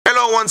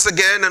Hello once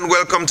again and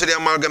welcome to the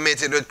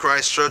Amalgamated with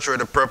Christ Church, where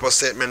the purpose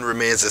statement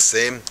remains the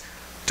same: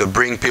 to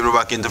bring people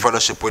back into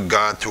fellowship with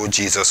God through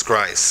Jesus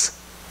Christ.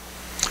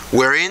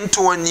 We're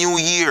into a new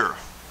year.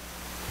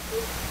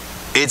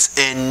 It's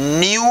a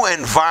new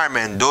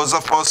environment. Those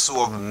of us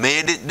who have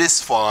made it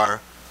this far,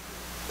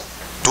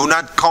 do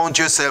not count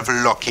yourself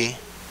lucky.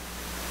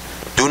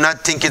 Do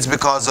not think it's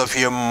because of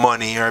your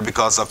money or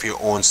because of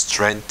your own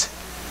strength.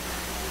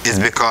 It's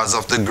because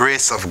of the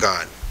grace of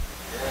God.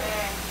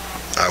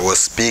 I was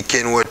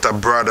speaking with a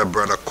brother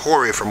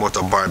Corey from out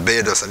of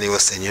Barbados, and he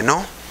was saying, you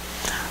know,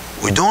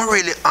 we don't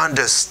really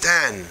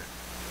understand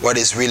what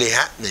is really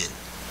happening.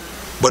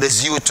 But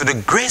it's due to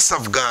the grace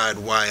of God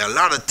why a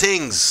lot of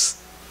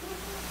things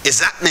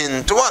is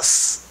happening to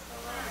us.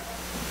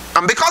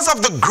 And because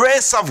of the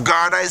grace of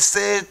God, I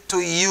say to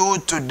you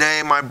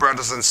today, my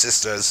brothers and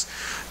sisters,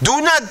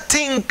 do not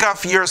think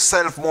of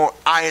yourself more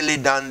highly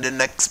than the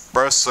next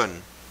person.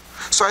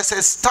 So I say,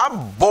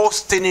 stop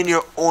boasting in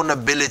your own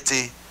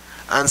ability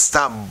and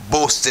stop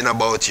boasting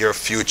about your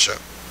future.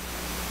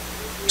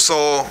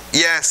 So,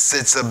 yes,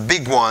 it's a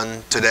big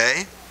one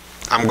today.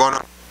 I'm going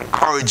to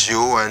encourage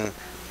you and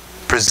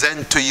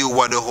present to you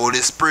what the Holy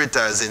Spirit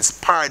has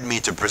inspired me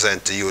to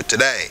present to you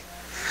today.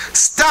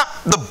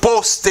 Stop the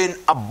boasting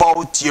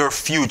about your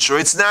future.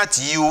 It's not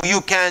you.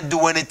 You can't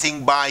do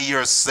anything by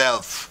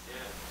yourself.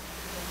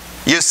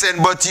 You're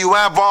saying, but you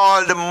have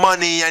all the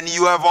money and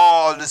you have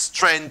all the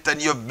strength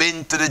and you've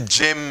been to the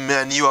gym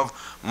and you have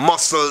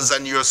muscles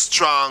and you're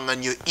strong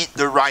and you eat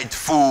the right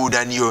food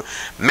and you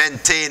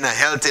maintain a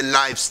healthy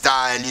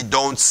lifestyle. You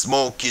don't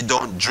smoke, you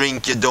don't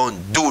drink, you don't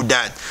do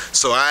that.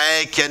 So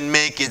I can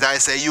make it. I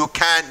say you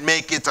can't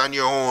make it on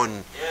your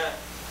own. Yeah.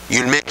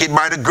 You'll make it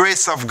by the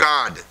grace of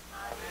God.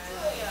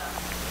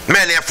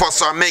 Many of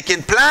us are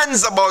making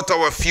plans about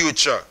our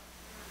future.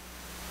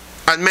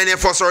 And many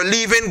of us are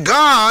leaving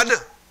God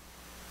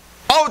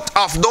out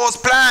of those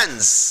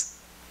plans.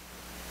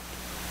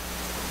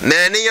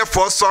 Many of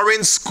us are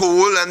in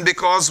school, and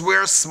because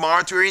we're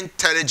smart, we're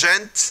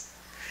intelligent,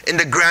 in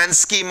the grand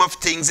scheme of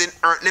things in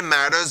earthly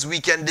matters, we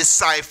can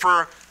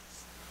decipher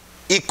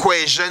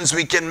equations,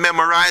 we can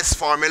memorize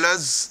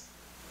formulas,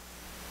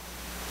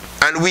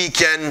 and we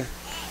can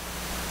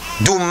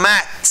do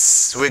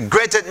maths. We're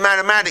great at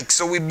mathematics,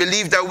 so we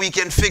believe that we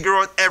can figure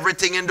out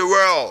everything in the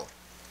world.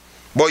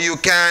 But you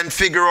can't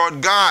figure out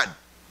God.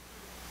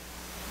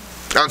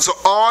 And so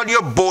all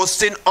your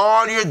boasting,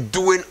 all you're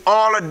doing,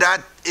 all of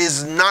that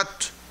is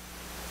not,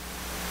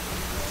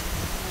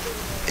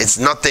 it's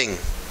nothing.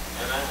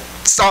 Amen.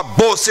 Stop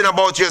boasting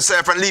about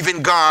yourself and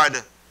leaving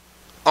God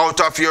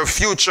out of your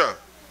future,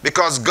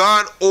 because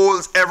God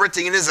holds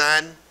everything in his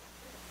hand.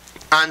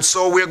 And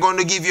so we're going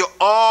to give you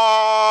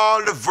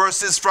all the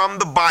verses from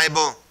the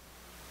Bible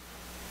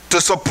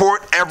to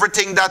support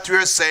everything that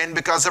we're saying,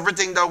 because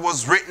everything that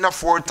was written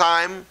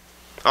aforetime,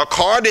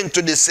 according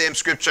to the same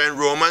scripture in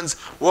Romans,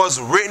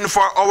 was written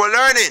for our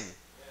learning.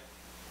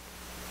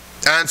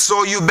 And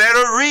so you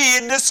better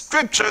read the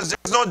scriptures.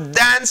 There's no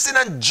dancing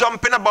and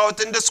jumping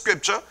about in the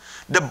scripture.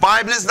 The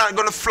Bible is not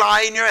going to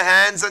fly in your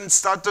hands and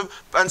start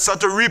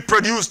to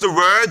reproduce the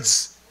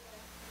words.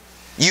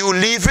 You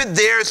leave it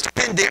there,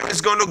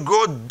 it's going to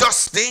grow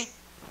dusty.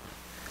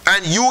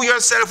 And you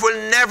yourself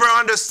will never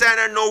understand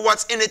and know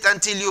what's in it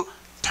until you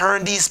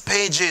turn these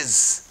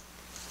pages.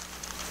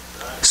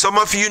 Some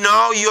of you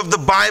now, you have the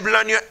Bible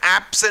on your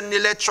apps and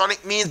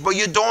electronic means, but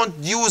you don't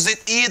use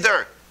it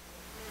either.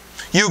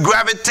 You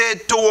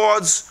gravitate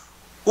towards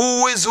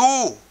who is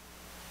who.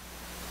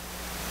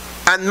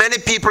 And many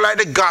people like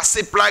to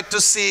gossip, like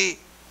to see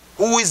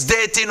who is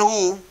dating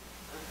who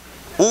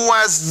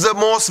has the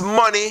most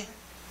money,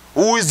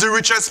 who is the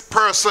richest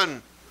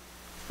person,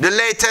 the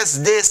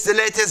latest this, the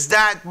latest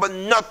that, but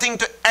nothing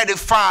to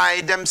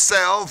edify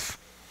themselves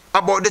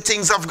about the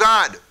things of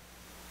God.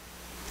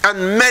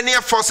 And many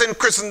of us in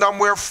Christendom,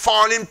 we're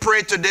falling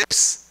prey to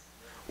this.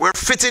 We're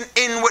fitting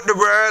in with the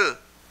world.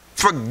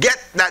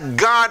 Forget that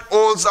God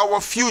holds our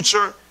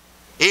future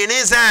in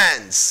his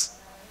hands.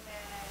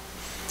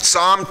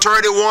 Psalm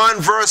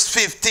 31 verse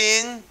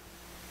 15.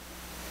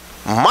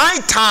 My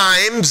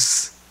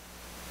times.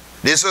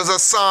 This was a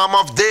psalm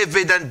of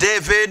David, and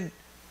David,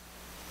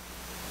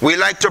 we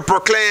like to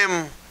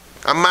proclaim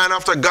a man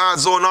after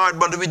God's own heart,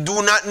 but we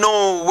do not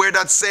know where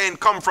that saying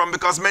come from,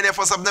 because many of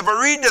us have never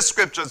read the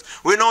scriptures.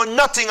 We know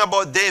nothing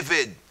about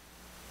David.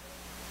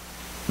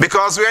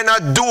 Because we are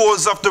not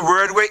doers of the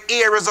word, we're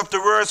hearers of the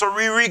word, so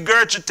we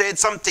regurgitate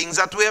some things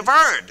that we have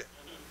heard.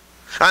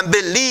 And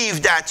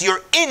believe that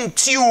you're in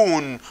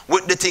tune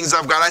with the things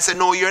of God. I said,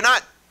 no, you're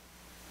not.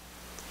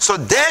 So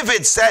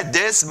David said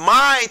this,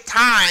 my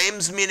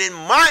times, meaning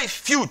my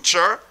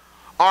future,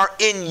 are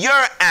in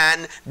your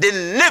hand.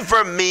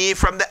 Deliver me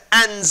from the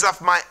hands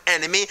of my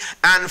enemy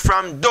and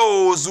from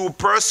those who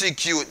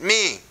persecute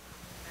me.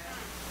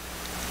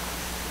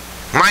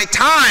 My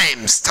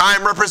times,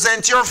 time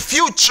represents your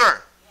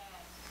future.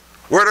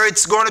 Whether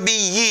it's going to be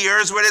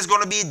years, whether it's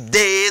going to be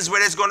days,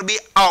 whether it's going to be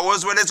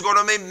hours, whether it's going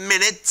to be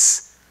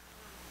minutes,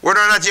 whether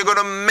or not you're going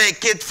to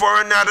make it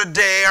for another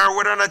day, or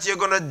whether or not you're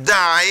going to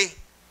die.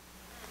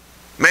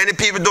 Many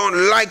people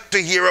don't like to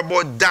hear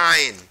about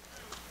dying.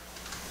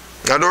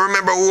 I don't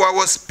remember who I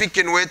was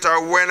speaking with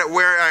or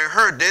where I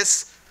heard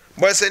this,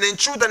 but I said in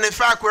truth and in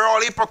fact we're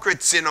all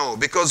hypocrites, you know,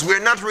 because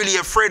we're not really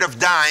afraid of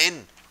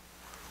dying.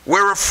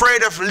 We're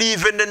afraid of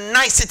leaving the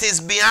niceties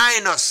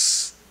behind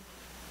us.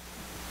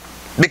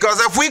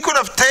 Because if we could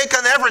have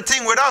taken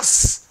everything with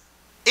us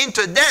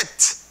into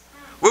debt,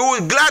 we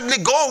would gladly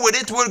go with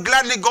it. We'll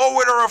gladly go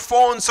with our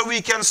phone so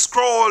we can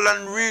scroll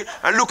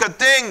and look at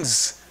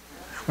things.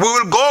 We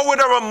will go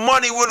with our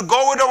money. We'll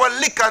go with our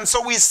liquor. And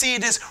so we see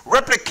this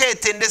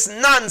replicating, this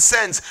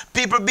nonsense.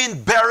 People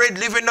being buried,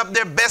 living up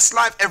their best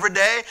life every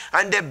day,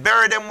 and they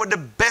bury them with the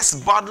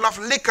best bottle of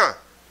liquor.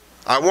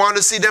 I want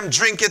to see them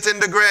drink it in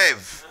the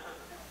grave.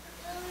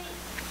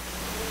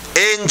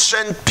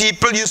 Ancient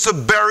people used to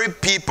bury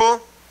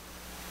people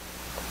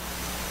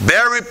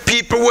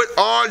with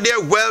all their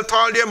wealth,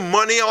 all their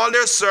money, all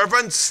their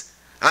servants.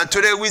 And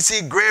today we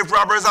see grave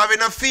robbers having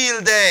a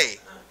field day,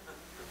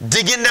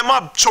 digging them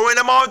up, throwing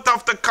them out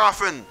of the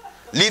coffin,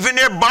 leaving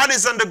their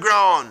bodies on the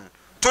ground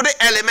to the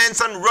elements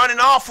and running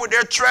off with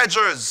their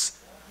treasures.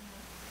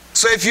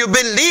 So if you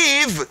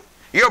believe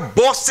you're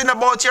boasting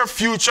about your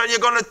future and you're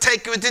going to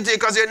take it with it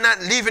because you're not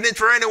leaving it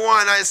for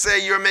anyone, I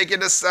say you're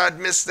making a sad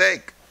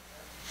mistake.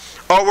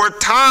 Our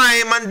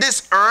time on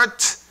this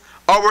earth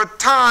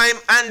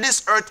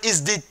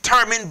is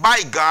determined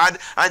by God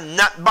and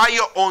not by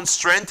your own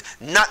strength,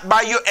 not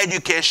by your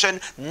education,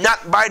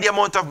 not by the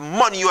amount of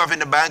money you have in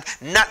the bank,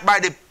 not by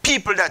the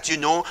people that you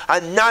know,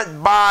 and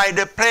not by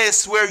the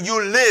place where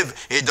you live.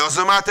 It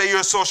doesn't matter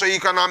your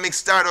socio-economic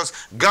status.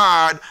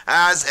 God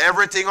has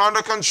everything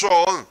under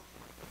control.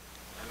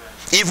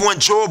 Even when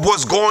Job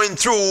was going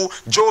through,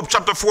 Job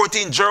chapter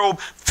 14, Job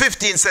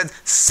 15 said,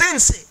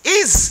 since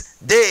his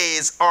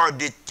days are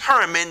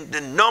determined,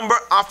 the number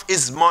of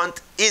his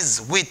month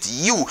is with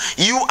you.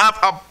 You have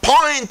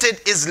appointed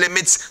his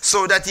limits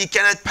so that he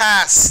cannot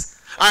pass.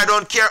 I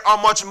don't care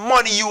how much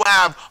money you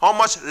have, how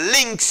much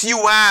links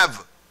you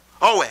have,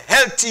 how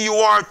healthy you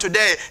are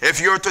today.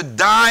 If you're to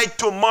die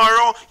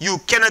tomorrow, you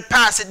cannot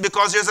pass it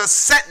because there's a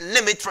set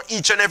limit for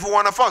each and every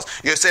one of us.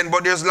 You're saying,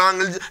 but there's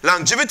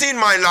longevity in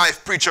my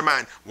life, preacher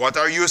man. What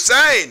are you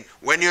saying?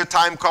 When your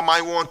time comes, I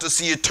want to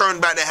see you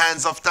turn back the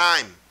hands of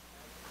time.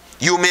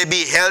 You may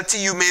be healthy,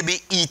 you may be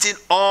eating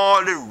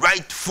all the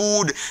right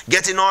food,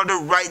 getting all the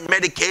right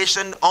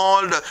medication,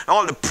 all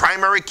the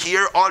primary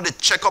care, all the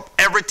checkup,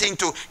 everything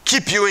to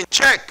keep you in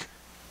check.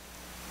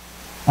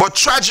 But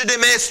tragedy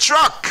may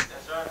strike.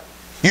 That's right.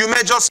 You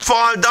may just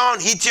fall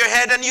down, hit your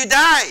head, and you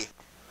die.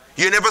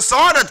 You never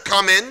saw that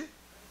coming.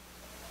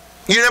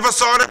 You never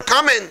saw that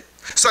coming.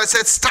 So I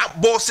said,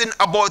 stop boasting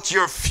about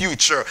your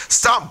future.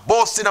 Stop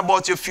boasting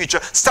about your future.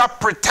 Stop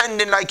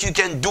pretending like you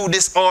can do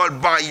this all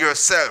by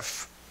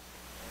yourself.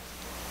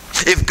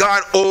 If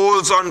God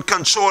holds on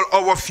control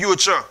our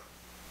future,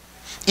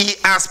 He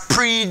has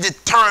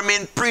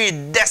predetermined,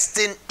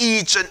 predestined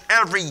each and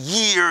every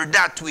year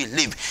that we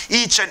live,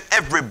 each and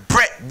every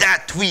breath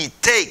that we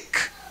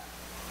take.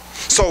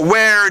 So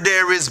where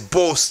there is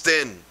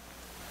boasting,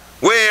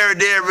 where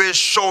there is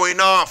showing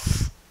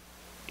off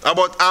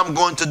about I'm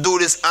going to do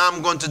this,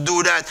 I'm going to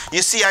do that.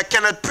 You see, I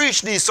cannot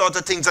preach these sort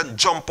of things and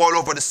jump all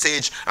over the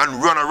stage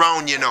and run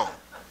around, you know.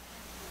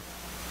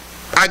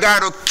 I got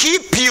to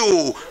keep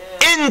you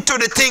into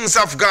the things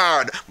of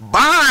God,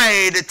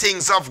 by the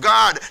things of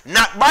God,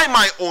 not by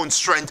my own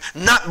strength,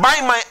 not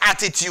by my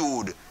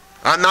attitude.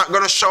 I'm not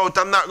going to shout,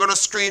 I'm not going to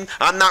scream,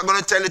 I'm not going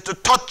to tell you to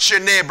touch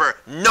your neighbor.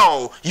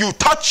 No, you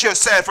touch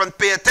yourself and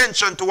pay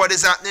attention to what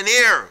is happening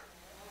here.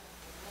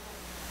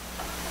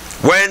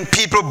 When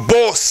people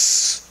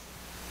boast,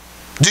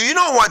 do you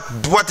know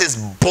what is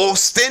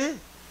boasting?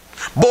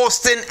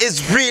 Boasting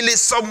is really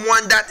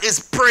someone that is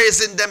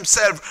praising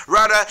themselves,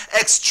 rather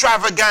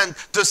extravagant,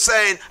 to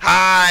saying,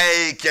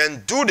 I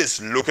can do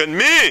this, look at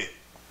me.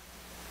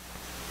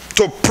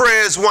 To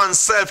praise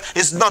oneself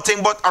is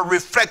nothing but a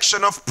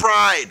reflection of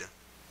pride.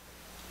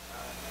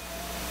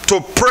 To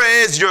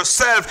praise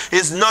yourself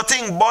is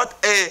nothing but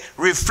a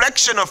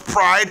reflection of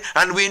pride,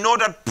 and we know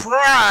that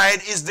pride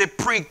is the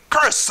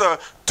precursor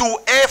to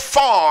a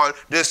fall.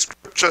 The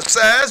scripture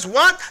says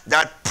what?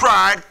 That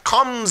pride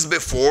comes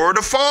before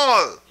the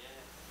fall.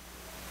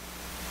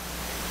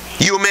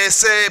 You may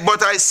say,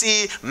 but I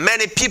see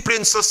many people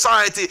in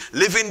society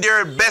living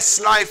their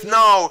best life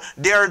now.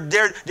 They're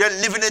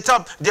living it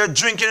up. They're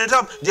drinking it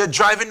up. They're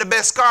driving the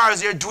best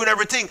cars. They're doing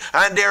everything.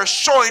 And they're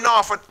showing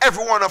off at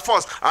every one of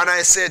us. And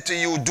I say to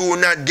you, do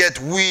not get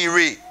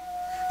weary.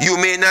 You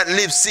may not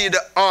live see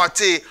the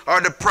haughty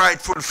or the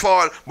prideful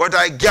fall, but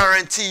I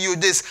guarantee you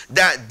this,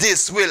 that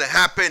this will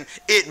happen.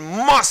 It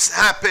must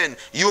happen.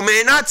 You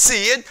may not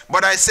see it,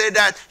 but I say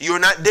that you're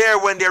not there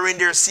when they're in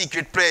their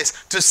secret place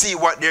to see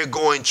what they're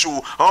going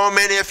through. How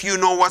many of you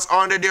know what's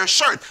under their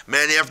shirt?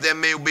 Many of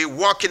them may be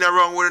walking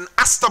around with an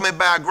ostomy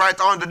bag right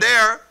under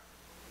there.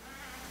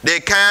 They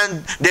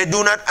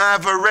do not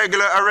have a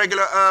regular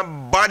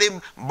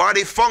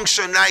body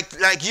function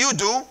like you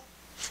do.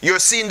 You're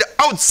seeing the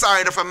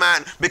outside of a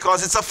man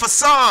because it's a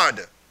facade.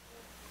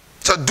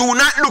 So do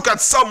not look at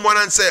someone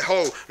and say,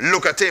 oh,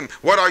 look at him.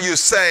 What are you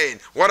saying?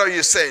 What are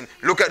you saying?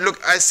 Look,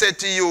 I said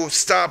to you,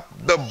 stop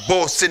the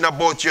boasting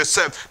about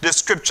yourself. The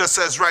scripture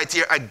says right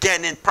here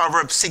again in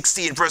Proverbs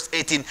 16 verse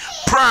 18,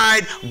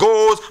 pride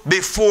goes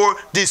before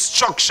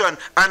destruction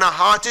and a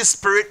haughty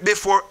spirit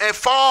before a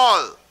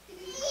fall.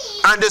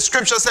 And the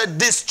scripture said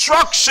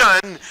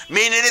destruction,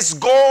 meaning it's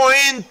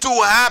going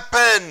to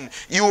happen.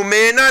 You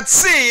may not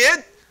see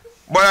it,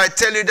 but I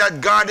tell you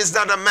that God is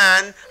not a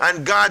man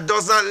and God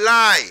does not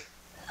lie.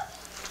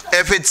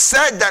 If it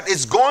said that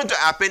it's going to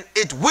happen,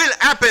 it will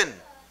happen.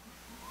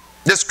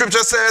 The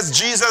scripture says,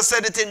 Jesus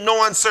said it in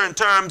no uncertain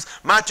terms,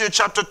 Matthew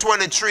chapter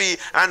 23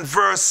 and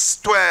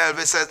verse 12,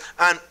 it says,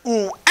 and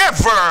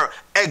whoever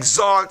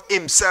exalt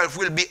himself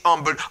will be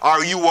humbled.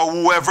 Are you a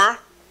whoever?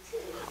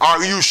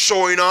 Are you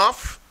showing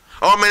off?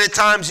 How many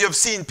times you have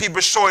seen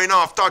people showing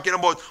off, talking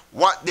about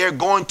what they're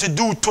going to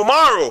do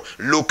tomorrow?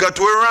 Look at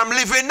where I'm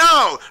living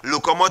now.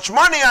 Look how much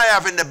money I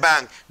have in the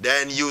bank.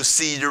 Then you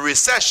see the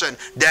recession.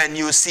 Then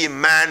you see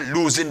man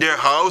losing their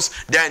house.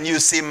 Then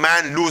you see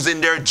man losing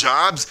their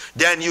jobs.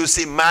 Then you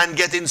see man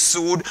getting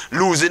sued,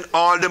 losing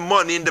all the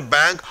money in the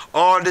bank.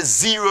 All the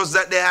zeros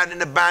that they had in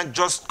the bank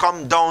just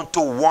come down to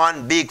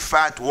one big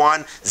fat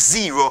 10,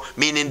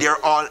 meaning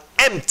they're all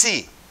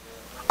empty.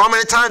 How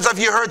many times have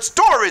you heard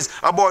stories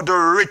about the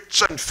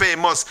rich and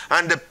famous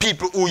and the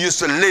people who used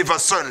to live a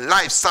certain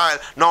lifestyle?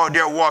 Now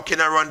they're walking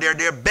around there,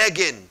 they're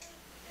begging.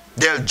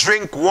 They'll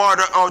drink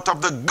water out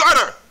of the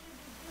gutter.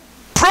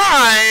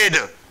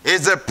 Pride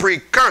is a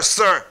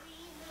precursor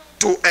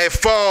to a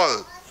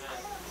fall.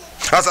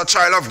 As a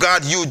child of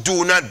God, you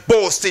do not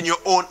boast in your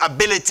own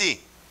ability.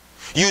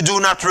 You do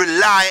not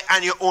rely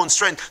on your own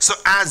strength. So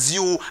as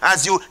you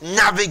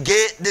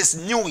navigate this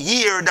new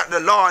year that the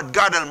Lord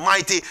God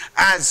Almighty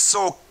has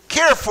so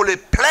carefully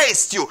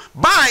placed you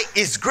by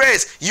His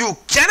grace, you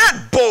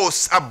cannot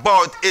boast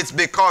about it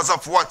because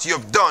of what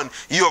you've done.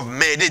 You have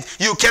made it.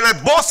 You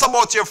cannot boast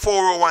about your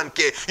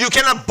 401k. You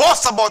cannot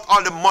boast about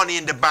all the money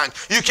in the bank.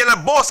 You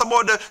cannot boast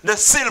about the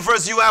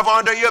silvers you have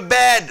under your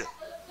bed.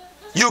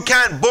 You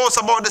can't boast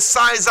about the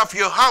size of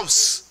your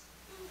house.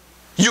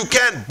 You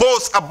can't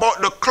boast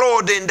about the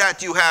clothing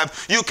that you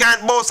have. You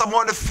can't boast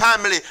about the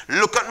family.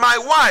 Look at my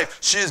wife.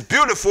 She's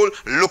beautiful.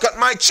 Look at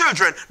my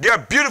children. They're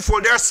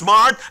beautiful. They're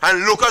smart.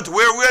 And look at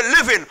where we're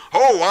living.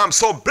 Oh, I'm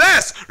so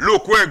blessed.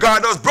 Look where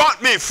God has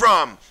brought me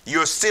from.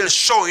 You're still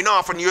showing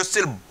off and you're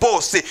still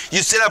boasting.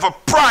 You still have a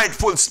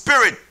prideful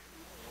spirit.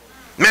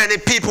 Many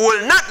people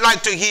will not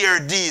like to hear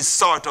these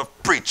sort of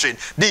preaching,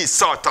 these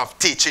sort of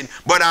teaching.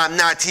 But I'm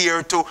not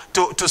here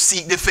to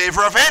seek the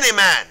favor of any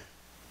man.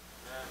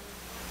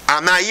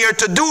 I'm not here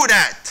to do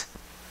that.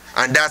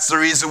 And that's the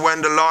reason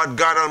when the Lord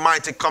God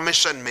Almighty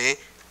commissioned me,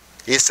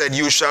 He said,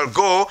 you shall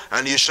go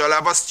and you shall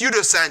have a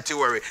studio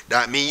sanctuary.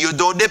 That means you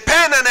don't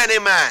depend on any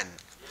man.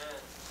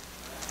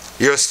 Yes.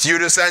 Your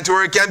studio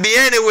sanctuary can be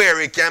anywhere.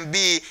 It can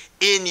be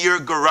in your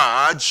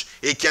garage.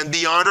 It can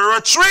be under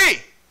a tree.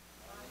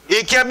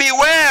 It can be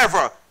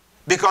wherever.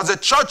 Because the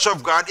church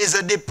of God is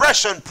a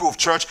depression-proof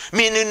church,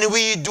 meaning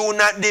we do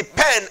not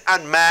depend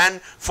on man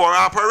for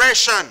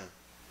operation.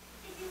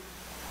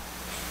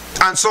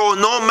 And so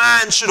no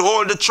man should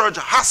hold the church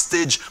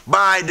hostage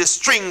by the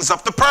strings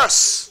of the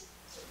purse.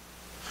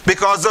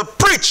 Because the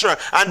preacher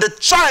and the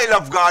child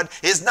of God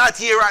is not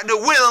here at the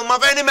whim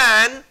of any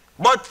man,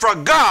 but for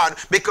God,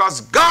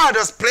 because God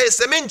has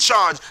placed him in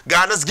charge.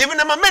 God has given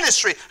him a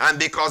ministry. And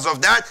because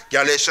of that,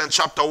 Galatians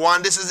chapter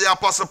 1, this is the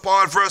Apostle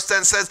Paul, verse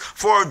 10 says,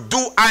 for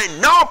do I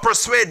now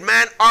persuade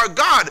man or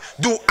God?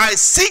 Do I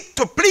seek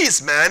to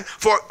please man?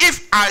 For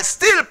if I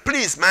still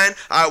please man,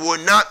 I will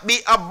not be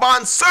a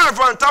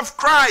bondservant of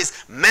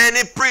Christ.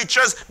 Many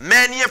preachers,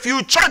 many of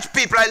you church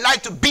people, I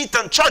like to beat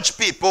on church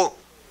people,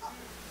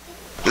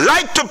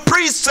 like to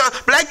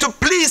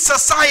please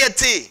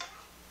society.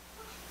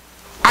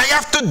 I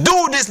have to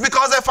do this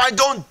because if I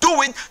don't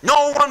do it,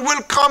 no one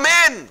will come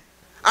in.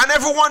 And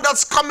everyone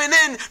that's coming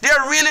in,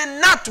 they're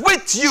really not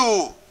with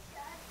you.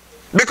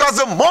 Because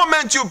the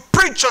moment you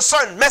preach a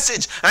certain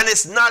message and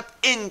it's not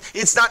in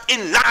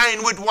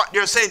line with what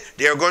they're saying,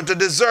 they're going to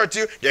desert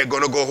you. They're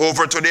going to go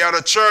over to the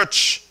other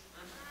church.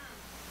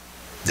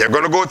 They're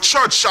going to go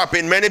church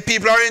shopping. Many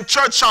people are in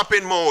church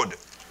shopping mode.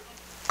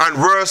 And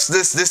worse,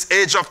 this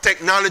age of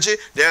technology,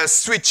 they'll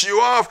switch you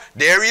off.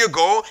 There you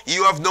go.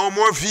 You have no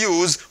more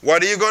views.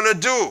 What are you going to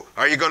do?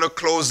 Are you going to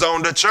close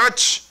down the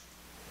church?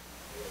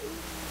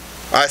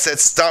 I said,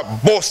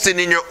 stop boasting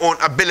in your own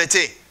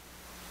ability.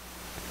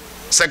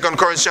 2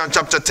 Corinthians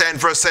chapter 10,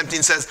 verse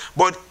 17 says,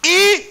 but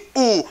he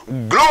who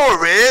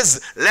glories,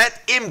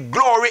 let him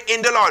glory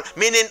in the Lord.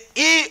 Meaning,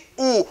 he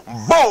who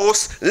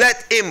boasts,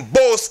 let him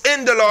boast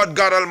in the Lord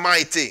God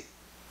Almighty.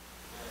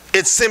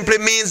 It simply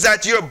means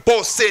that you're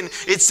boasting.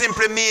 It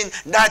simply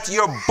means that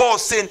your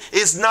boasting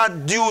is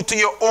not due to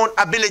your own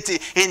ability.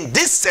 In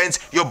this sense,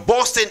 your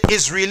boasting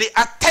is really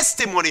a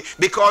testimony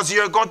because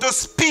you're going to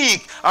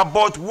speak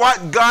about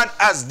what God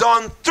has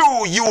done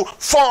through you,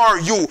 for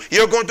you.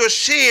 You're going to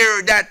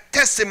share that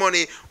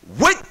testimony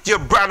with your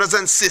brothers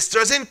and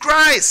sisters in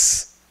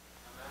Christ.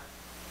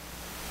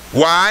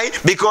 Why?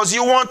 Because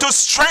you want to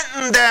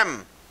strengthen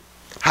them.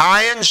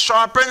 Iron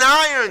sharpen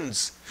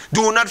irons.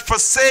 Do not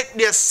forsake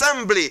the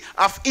assembly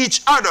of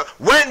each other.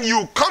 When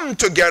you come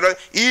together,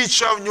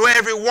 each of you,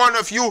 every one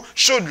of you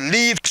should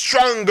leave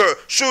stronger,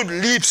 should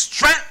leave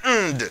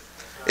strengthened.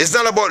 It's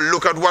not about,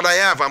 look at what I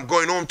have. I'm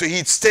going home to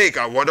eat steak.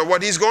 I wonder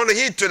what he's going to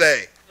eat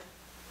today.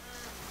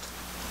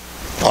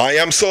 I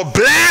am so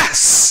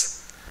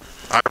blessed.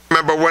 I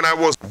remember when I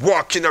was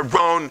walking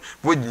around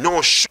with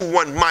no shoe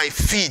on my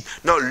feet.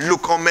 Now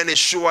look how many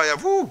shoes I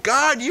have. Oh,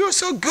 God, you're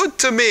so good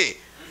to me.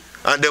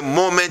 And the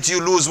moment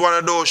you lose one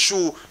of those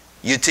shoes,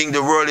 you think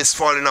the world is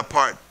falling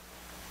apart.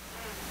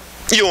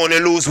 You only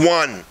lose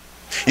one.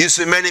 You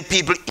see, many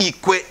people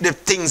equate the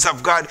things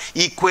of God,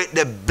 equate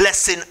the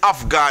blessing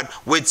of God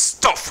with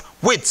stuff,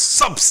 with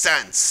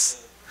substance.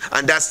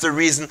 And that's the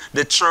reason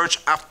the church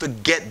have to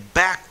get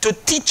back to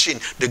teaching.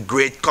 The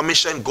Great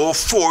Commission, go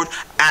forth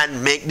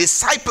and make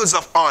disciples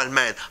of all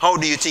men. How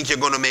do you think you're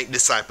going to make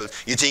disciples?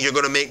 You think you're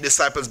going to make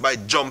disciples by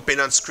jumping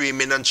and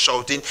screaming and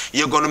shouting?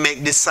 You're going to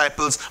make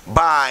disciples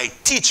by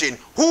teaching.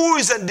 Who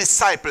is a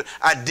disciple?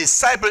 A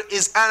disciple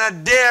is an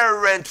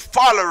adherent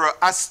follower,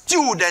 a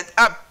student,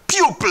 a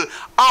pupil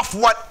of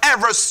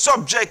whatever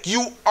subject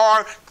you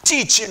are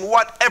teaching,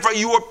 whatever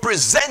you are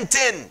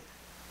presenting.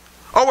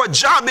 Our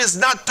job is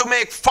not to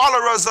make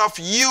followers of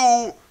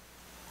you,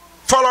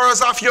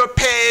 followers of your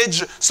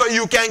page, so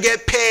you can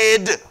get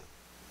paid.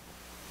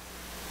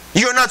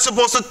 You're not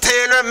supposed to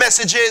tailor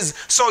messages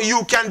so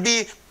you can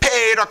be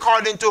paid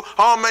according to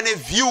how many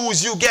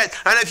views you get.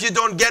 And if you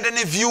don't get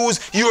any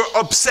views, you're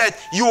upset,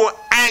 you're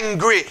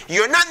angry.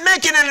 You're not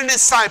making any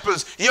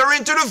disciples. You're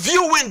into the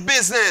viewing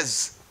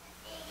business.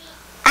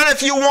 And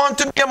if you want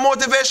to be a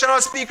motivational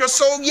speaker,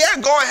 so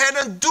yeah, go ahead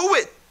and do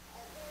it.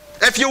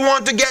 If you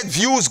want to get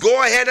views,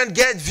 go ahead and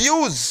get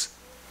views.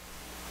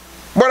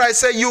 But I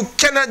say you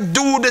cannot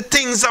do the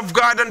things of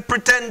God and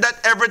pretend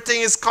that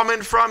everything is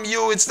coming from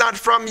you. It's not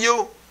from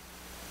you.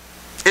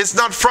 It's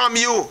not from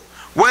you.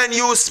 When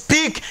you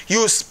speak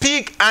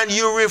and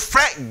you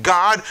reflect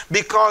God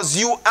because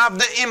you have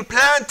the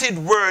implanted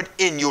word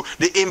in you.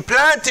 The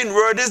implanted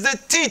word is the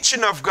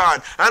teaching of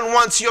God. And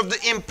once you have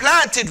the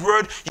implanted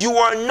word, you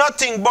are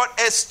nothing but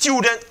a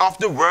student of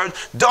the word.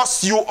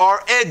 Thus you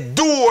are a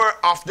doer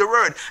of the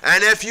word.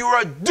 And if you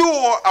are a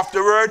doer of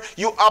the word,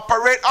 you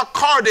operate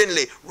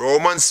accordingly.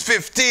 Romans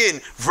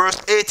 15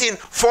 verse 18.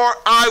 For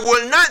I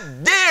will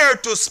not dare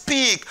to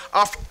speak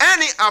of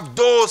any of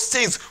those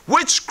things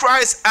which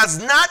Christ has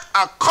not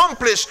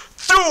accomplished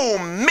through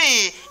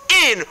me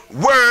in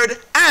word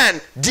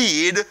and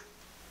deed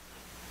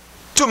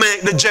to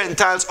make the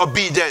Gentiles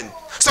obedient.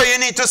 So you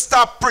need to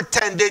stop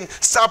pretending,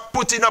 stop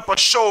putting up a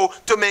show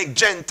to make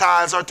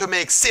Gentiles or to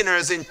make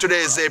sinners in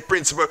today's day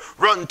principle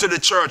run to the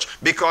church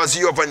because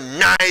you have a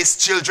nice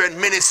children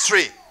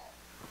ministry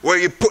where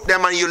you put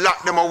them and you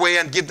lock them away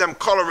and give them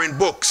coloring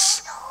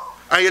books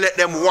and you let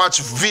them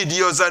watch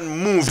videos and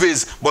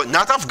movies, but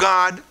not of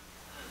God,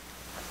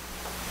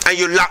 and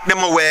you lock them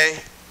away.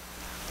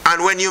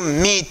 And when you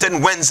meet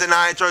on Wednesday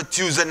night or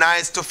Tuesday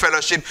nights to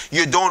fellowship,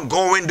 you don't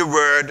go in the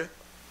word.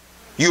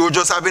 You're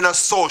just having a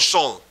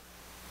social.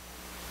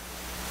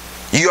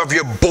 You have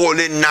your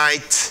bowling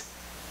night.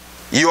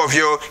 You have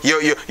your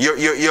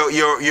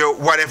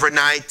whatever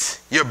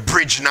night, your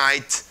bridge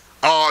night,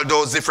 all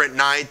those different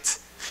nights.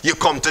 You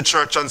come to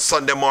church on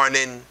Sunday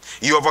morning.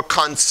 You have a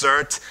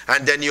concert,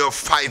 and then you have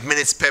 5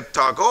 minutes pep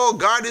talk. Oh,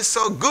 God is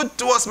so good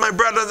to us, my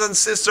brothers and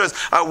sisters.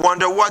 I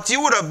wonder what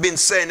you would have been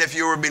saying if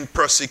you were being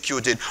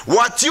persecuted.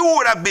 What you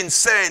would have been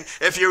saying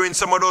if you're in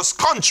some of those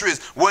countries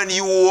when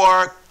you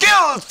were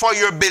killed for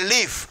your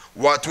belief.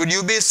 What would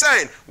you be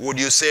saying? Would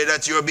you say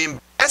that you're being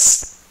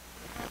blessed?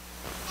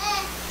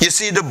 You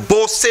see, the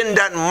boasting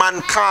that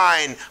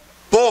mankind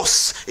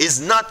boasts is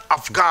not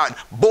of God.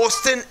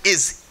 Boasting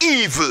is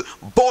evil.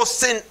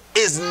 Boasting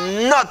is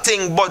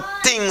nothing but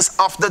things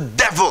of the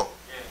devil.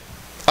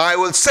 I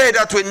will say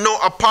that with no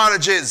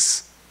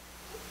apologies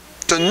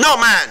to no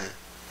man.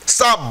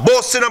 Stop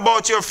boasting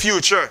about your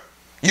future.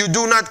 You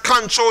do not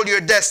control your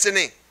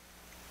destiny.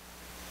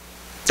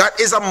 That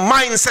is a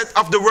mindset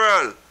of the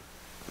world.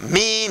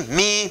 Me,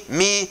 me,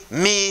 me,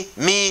 me,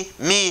 me,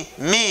 me,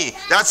 me.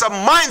 That's a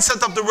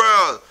mindset of the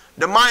world.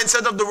 The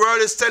mindset of the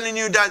world is telling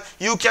you that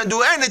you can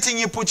do anything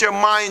you put your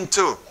mind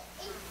to.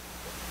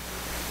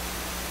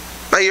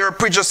 Now you're a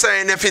preacher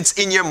saying if it's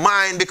in your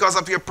mind because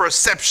of your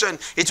perception,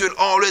 it will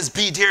always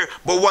be there.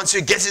 But once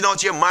you get it out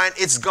of your mind,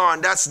 it's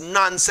gone. That's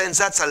nonsense.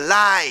 That's a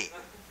lie.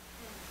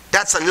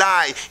 That's a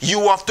lie.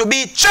 You have to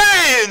be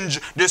changed.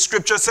 The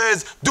scripture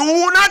says, do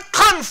not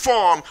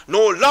conform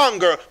no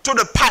longer to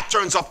the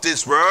patterns of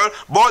this world,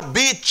 but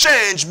be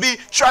changed, be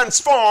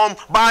transformed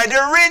by the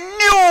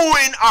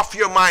renewing of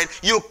your mind.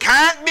 You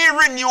can't be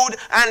renewed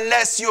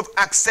unless you've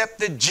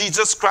accepted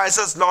Jesus Christ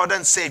as Lord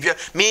and Savior,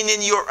 meaning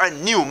you're a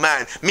new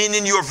man,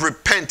 meaning you have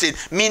repented,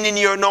 meaning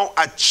you're now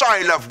a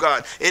child of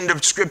God. In the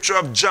scripture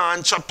of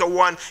John chapter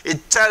 1,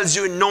 it tells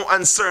you in no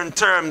uncertain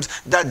terms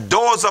that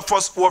those of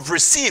us who have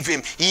received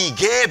him, he He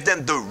gave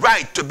them the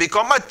right to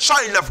become a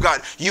child of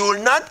God. You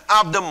will not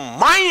have the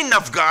mind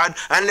of God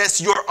unless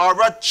you are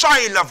a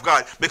child of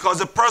God. Because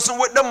the person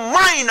with the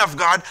mind of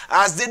God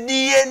has the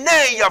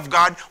DNA of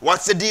God.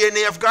 What's the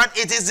DNA of God?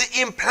 It is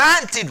the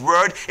implanted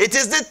word. It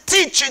is the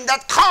teaching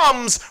that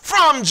comes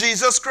from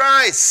Jesus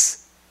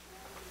Christ.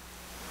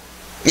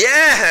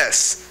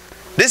 Yes.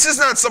 This is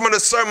not some of the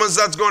sermons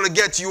that's going to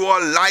get you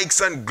all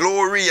likes and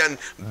glory and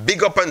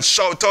big up and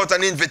shout out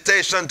an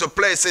invitation to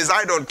places.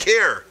 I don't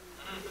care.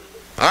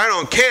 I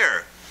don't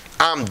care.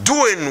 I'm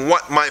doing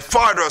what my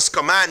fathers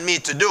command me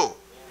to do.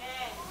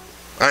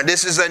 And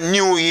this is a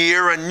new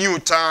year, a new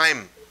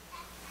time.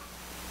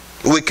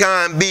 We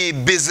can't be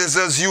business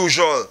as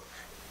usual.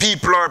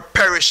 People are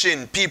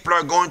perishing. People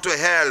are going to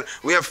hell.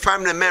 We have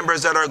family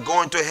members that are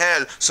going to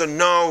hell. So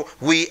now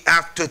we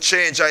have to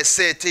change. I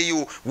say to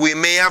you, we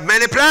may have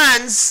many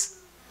plans.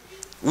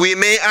 We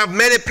may have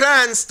many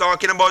plans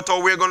talking about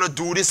how we're going to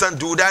do this and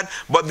do that.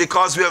 But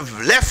because we have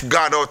left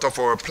God out of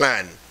our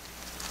plan.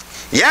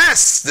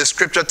 Yes, the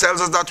scripture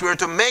tells us that we're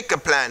to make a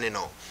plan, you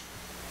know.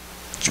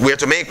 We're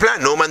to make a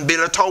plan. No man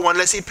build a tower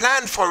unless he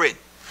planned for it.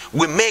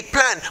 We make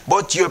plan,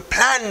 but your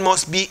plan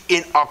must be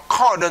in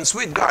accordance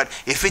with God,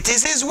 if it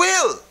is his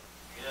will.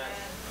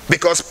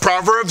 Because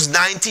Proverbs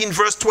 19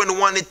 verse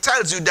 21, it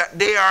tells you that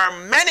there are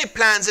many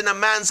plans in a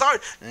man's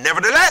heart.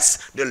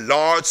 Nevertheless, the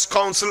Lord's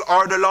counsel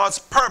or the Lord's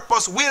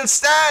purpose will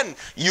stand.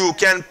 You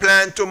can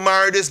plan to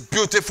marry this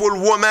beautiful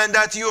woman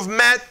that you've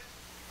met,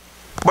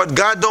 but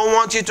God don't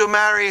want you to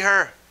marry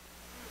her.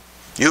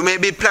 You may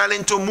be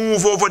planning to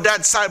move over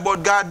that side,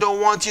 but God don't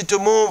want you to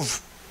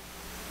move.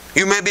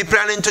 You may be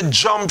planning to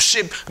jump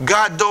ship.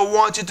 God don't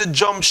want you to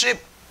jump ship.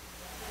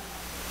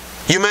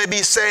 You may be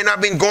saying,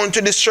 I've been going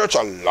to this church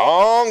a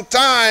long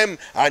time.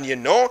 And you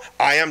know,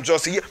 I am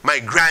just here. My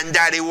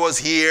granddaddy was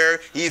here.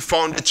 He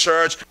found the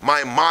church.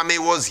 My mommy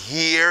was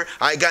here.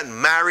 I got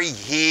married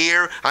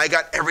here. I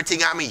got everything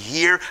I'm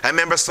here. I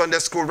remember Sunday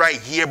school right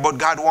here. But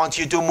God wants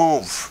you to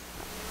move.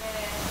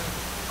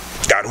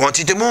 God wants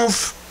you to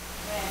move.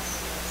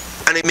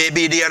 And it may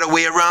be the other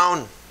way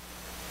around.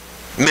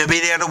 Maybe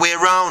the other way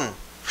around.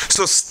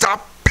 So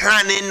stop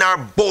planning or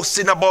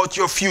boasting about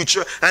your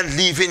future and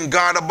leaving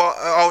God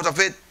out of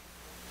it.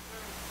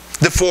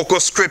 The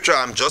focus scripture.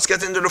 I'm just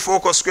getting to the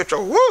focus scripture.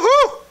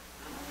 Woohoo!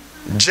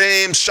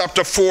 James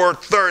chapter 4,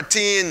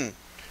 13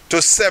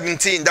 to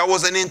 17. That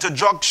was an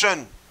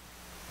introduction.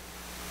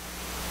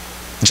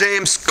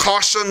 James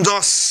cautioned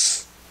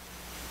us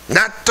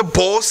not to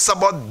boast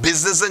about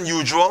business as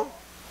usual.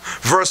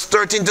 Verse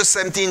 13 to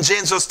 17,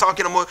 James was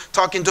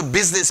talking to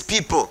business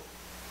people.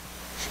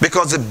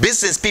 Because the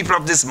business people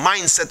of this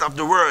mindset of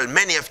the world,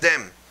 many of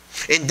them,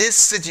 in this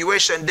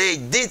situation, they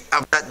did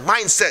have that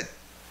mindset.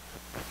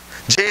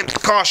 James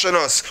cautioned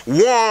us,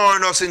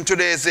 warned us in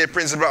today's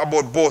principle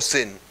about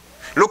boasting.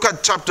 Look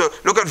at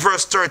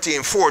verse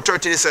 13,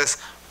 4:13, it says,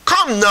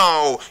 come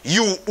now,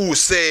 you who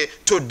say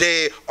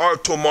today or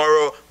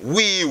tomorrow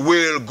we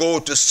will go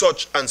to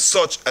such and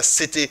such a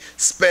city,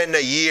 spend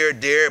a year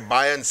there,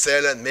 buy and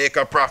sell and make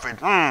a profit.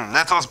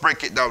 Let us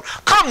break it down.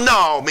 Come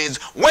now means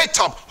wait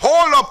up,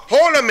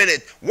 hold a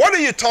minute. What are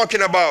you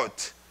talking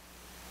about?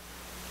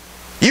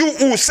 You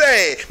who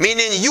say,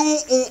 meaning you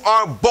who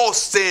are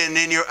boasting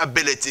in your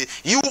ability.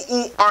 You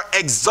who are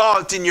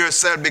exalting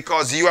yourself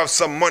because you have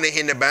some money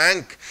in the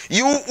bank.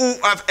 You who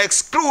have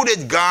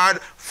excluded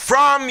God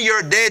from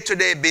your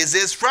day-to-day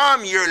business,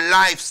 from your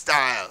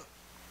lifestyle.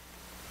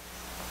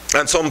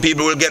 And some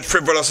people will get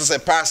frivolous and say,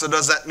 Pastor,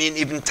 does that mean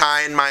even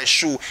tying my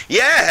shoe?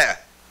 Yeah.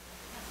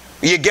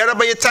 You get up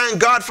and you thank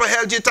God for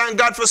health, you thank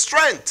God for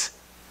strength.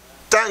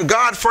 Thank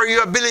God for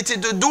your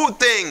ability to do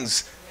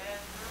things.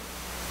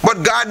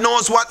 But God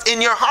knows what's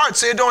in your heart,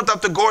 so you don't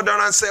have to go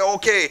down and say,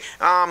 okay,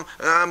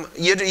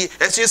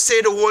 as you stay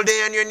the whole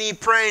day on your knee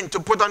praying, to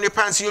put on your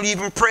pants, you'll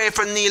even pray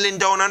for kneeling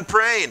down and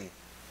praying.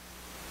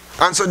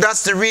 And so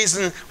that's the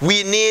reason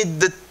we need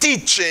the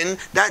teaching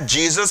that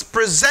Jesus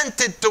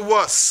presented to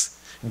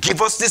us.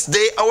 Give us this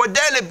day our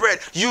daily bread.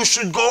 You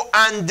should go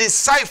and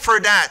decipher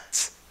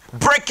that.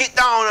 Break it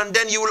down and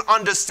then you will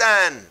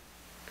understand.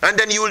 And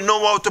then you will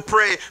know how to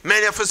pray.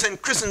 Many of us in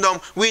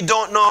Christendom, we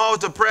don't know how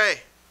to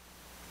pray.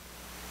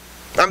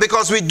 And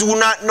because we do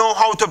not know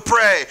how to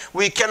pray,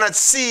 we cannot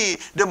see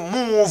the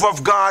move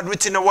of God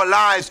within our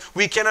lives.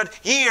 We cannot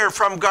hear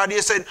from God. You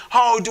said,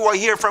 how do I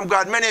hear from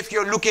God? Many of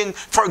you are looking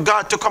for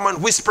God to come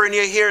and whisper in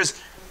your ears.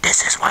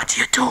 This is what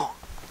you do.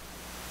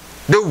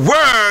 The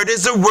word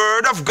is the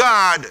word of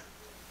God.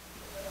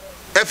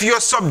 If you're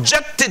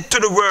subjected to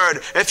the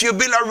word, if you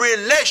build a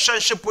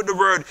relationship with the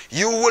word,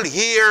 you will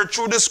hear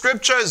through the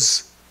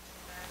scriptures.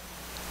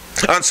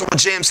 And so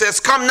James says,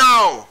 come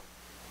now.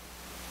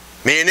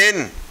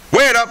 Meaning,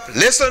 wait up,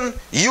 listen,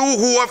 you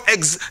who have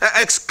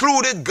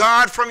excluded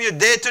God from your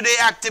day-to-day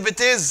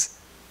activities.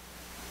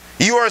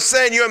 You are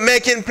saying you're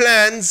making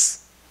plans.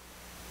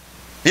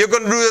 You're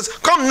going to do this.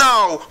 Come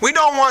now. We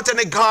don't want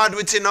any God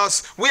within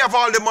us. We have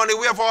all the money.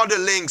 We have all the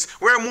links.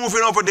 We're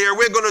moving over there.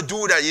 We're going to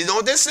do that. You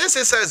know this? It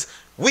says,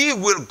 we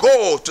will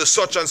go to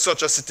such and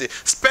such a city,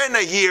 spend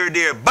a year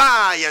there,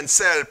 buy and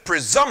sell.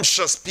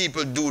 Presumptuous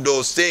people do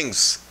those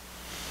things.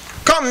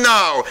 Come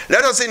now,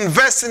 let us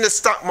invest in the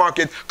stock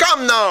market.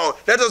 Come now,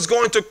 let us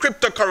go into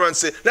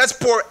cryptocurrency. Let's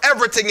pour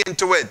everything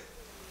into it.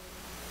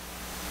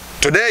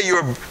 Today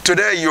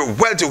you're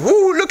wealthy.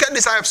 Woo, look at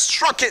this, I have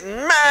struck it,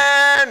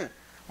 man.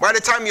 By the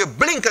time you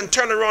blink and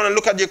turn around and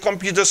look at your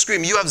computer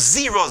screen, you have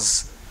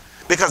zeros.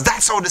 Because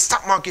that's how the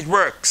stock market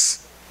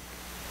works.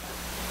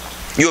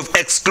 You have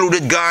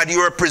excluded God.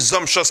 You're a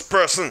presumptuous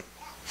person.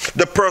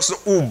 The person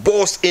who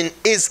boasts in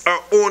his or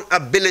own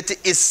ability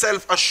is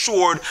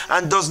self-assured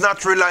and does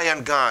not rely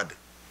on God.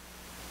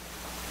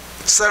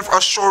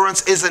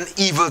 Self-assurance is an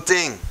evil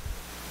thing.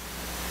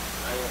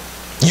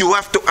 You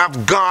have to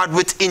have God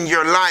within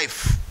your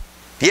life.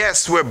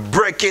 Yes, we're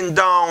breaking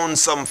down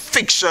some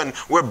fiction.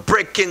 We're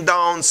breaking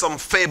down some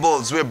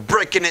fables. We're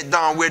breaking it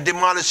down. We're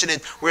demolishing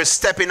it. We're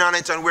stepping on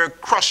it and we're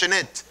crushing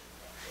it.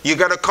 You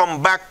got to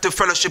come back to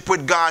fellowship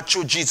with God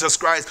through Jesus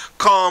Christ.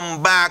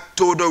 Come back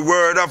to the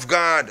Word of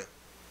God.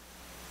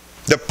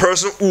 The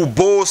person who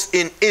boasts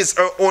in his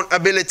or own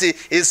ability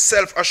is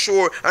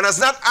self-assured and has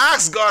not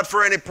asked God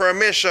for any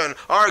permission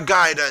or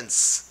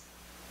guidance.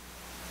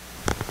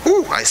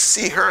 Ooh, I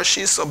see her.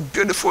 She's so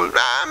beautiful.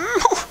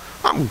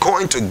 I'm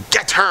going to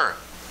get her.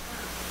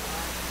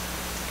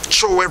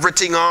 Throw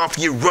everything off.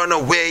 You run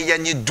away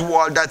and you do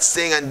all that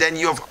thing and then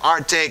you have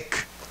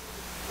heartache.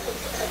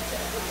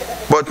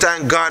 But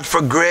thank God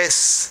for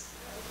grace.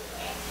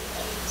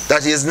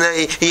 That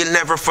He'll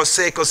never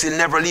forsake us. He'll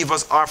never leave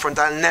us orphaned.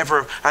 I'll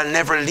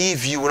never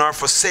leave you nor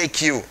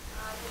forsake you.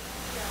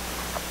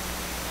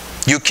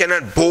 You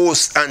cannot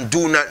boast and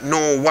do not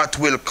know what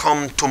will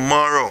come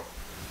tomorrow.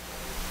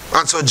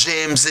 And so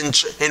James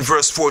in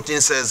verse 14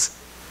 says,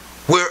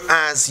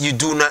 whereas you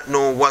do not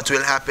know what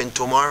will happen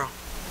tomorrow.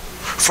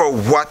 For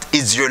what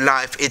is your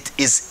life? It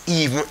is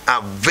even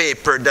a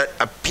vapor that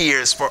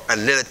appears for a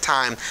little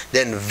time,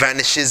 then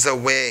vanishes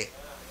away.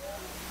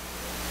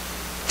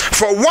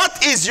 For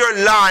what is your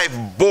life,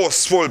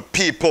 boastful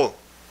people?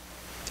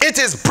 It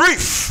is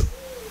brief.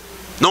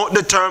 Note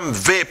the term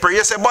vapor.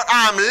 You say, but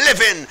I'm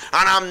living and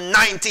I'm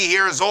 90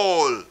 years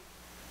old.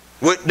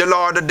 With the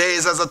Lord, the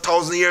days as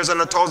 1,000 years and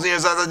 1,000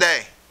 years as a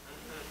day.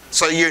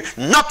 So you're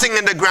nothing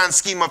in the grand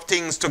scheme of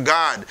things to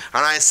God.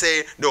 And I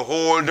say, the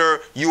older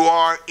you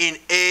are in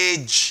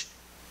age,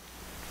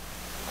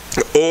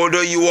 the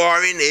older you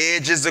are in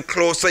age is the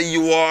closer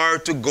you are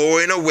to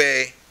going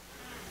away.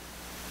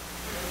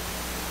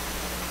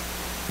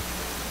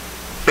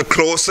 The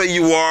closer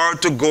you are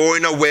to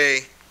going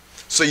away.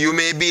 So you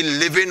may be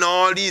living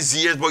all these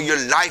years, but your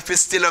life is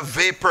still a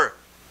vapor.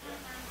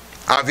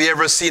 Have you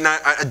ever seen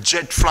a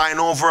jet flying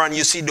over and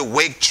you see the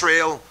wake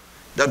trail?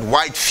 That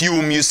white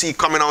fume you see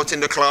coming out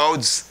in the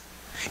clouds?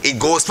 It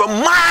goes for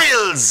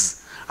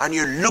miles. And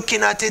you're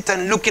looking at it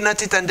and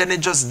then it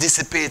just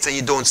dissipates and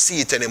you don't see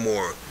it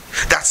anymore.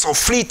 That's how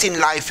fleeting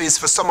life is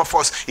for some of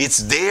us. It's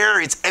there,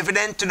 it's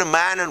evident to the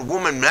man and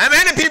woman.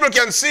 Many people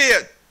can see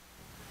it.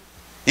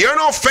 You're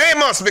not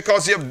famous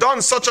because you've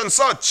done such and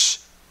such.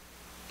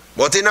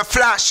 But in a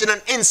flash, in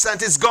an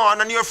instant, it's gone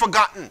and you're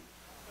forgotten.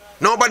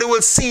 Nobody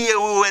will see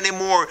you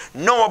anymore,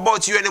 know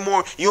about you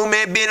anymore. You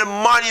may be in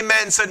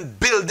monuments and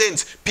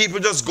buildings. People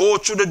just go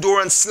through the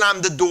door and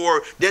slam the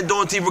door. They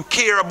don't even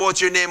care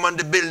about your name on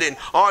the building.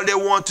 All they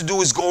want to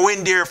do is go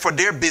in there for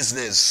their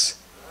business.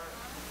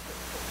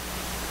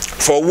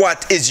 For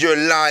what is your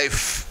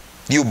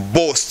life, you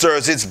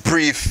boasters? It's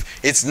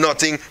brief. It's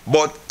nothing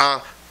but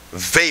a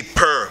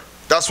vapor.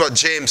 That's what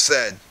James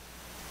said.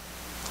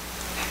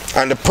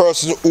 And the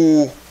person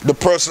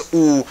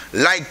who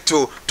like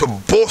to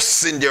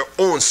boast in their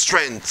own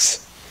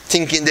strength,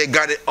 thinking they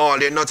got it all,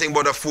 they're nothing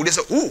but a fool. They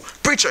say, ooh,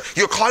 preacher,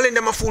 you're calling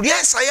them a fool.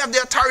 Yes, I have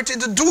the authority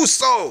to do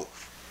so.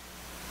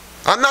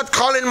 I'm not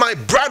calling my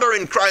brother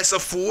in Christ a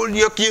fool.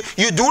 You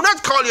do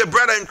not call your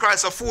brother in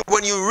Christ a fool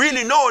when you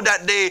really know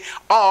that they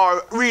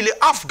are really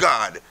of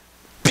God.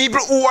 People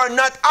who are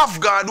not of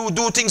God, who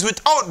do things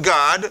without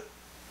God,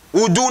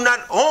 who do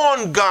not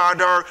own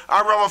God or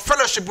have a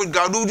fellowship with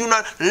God, who do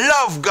not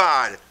love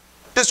God.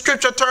 The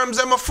scripture terms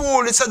them a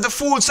fool. It said the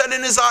fool said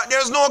in his heart,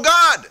 there's no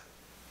God.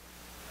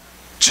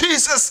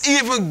 Jesus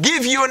even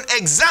give you an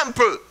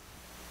example.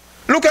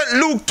 Look at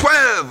Luke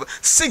 12,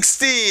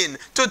 16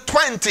 to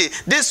 20.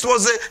 This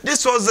was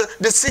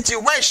the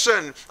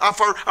situation of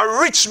a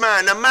rich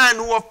man, a man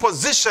who was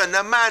position,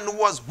 a man who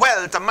was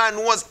wealth, a man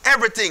who was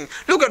everything.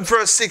 Look at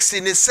verse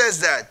 16. It says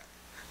that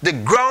the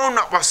ground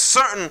of a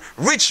certain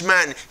rich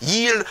man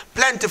yield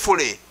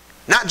plentifully.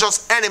 Not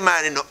just any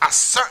man, a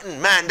certain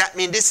man. That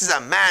means this is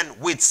a man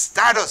with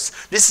status.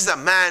 This is a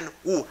man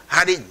who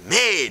had it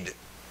made.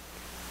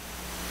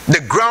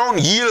 The ground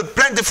yield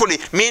plentifully,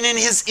 meaning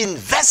his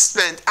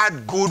investment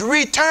had good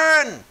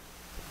return.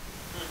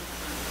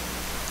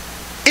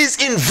 His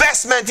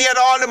investment, he had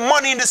all the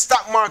money in the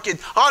stock market,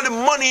 all the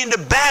money in the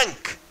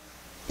bank.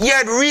 He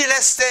had real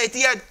estate,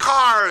 he had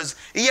cars,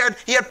 he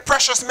had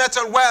precious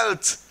metal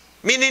wealth.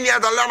 Meaning he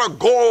had a lot of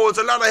gold,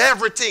 a lot of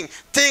everything.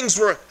 Things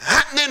were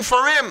happening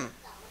for him.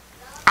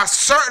 A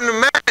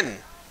certain man,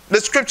 the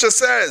scripture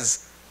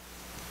says.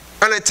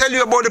 And I tell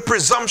you about the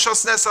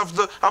presumptuousness of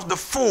the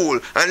fool.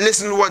 And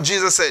listen to what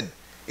Jesus said.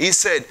 He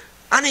said,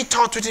 and he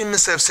thought within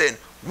himself, saying,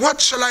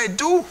 what shall I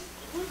do,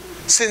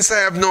 since I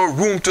have no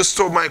room to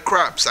store my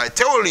crops? I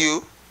told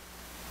you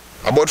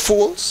about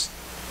fools.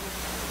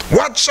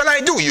 What shall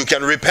I do? You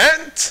can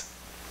repent.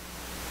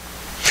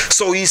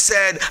 So he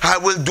said, I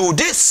will do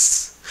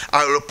this.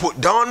 I will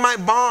put down my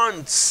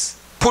bonds,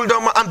 pull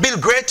down and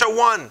build greater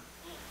one,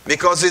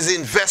 because his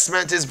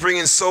investment is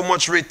bringing so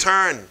much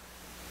return.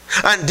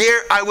 And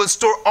there I will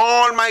store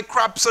all my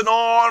crops and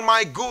all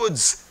my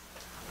goods.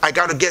 I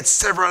got to get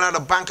several other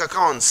bank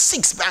accounts,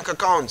 6 bank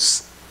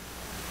accounts.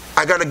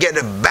 I got to get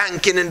a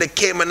banking in the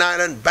Cayman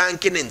Island,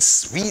 banking in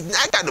Sweden.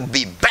 I got to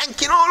be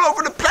banking all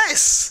over the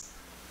place.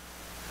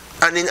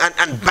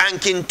 And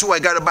banking too, I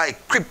got to buy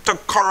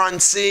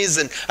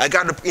cryptocurrencies, and I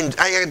got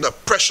the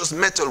precious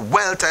metal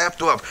wealth. I have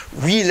to have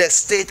real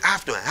estate. I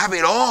have to have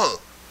it all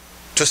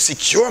to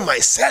secure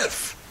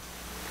myself.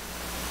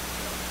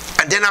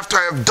 And then after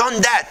I have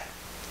done that,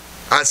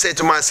 I say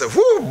to myself,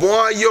 "Whoo,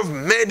 boy, you've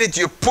made it.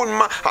 You pull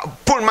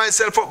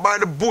myself up by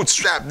the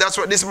bootstrap." That's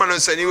what this man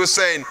was saying. He was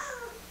saying,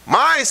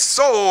 "My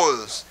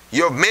souls,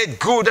 you've made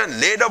good and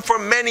laid up for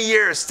many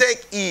years.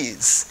 Take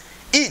ease.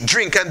 Eat,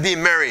 drink, and be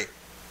merry."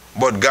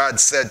 But God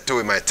said to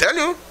him, I tell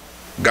you,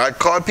 God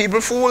called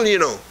people fool, you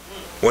know,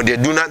 when they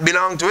do not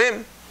belong to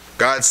him.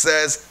 God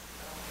says,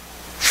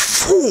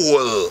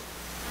 fool.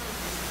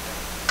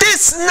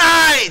 This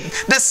night,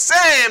 the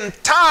same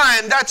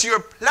time that you're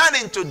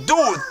planning to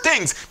do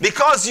things,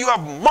 because you have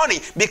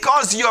money,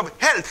 because you have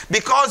health,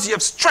 because you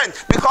have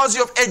strength, because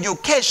you have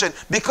education,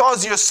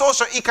 because your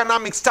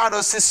socio-economic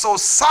status is so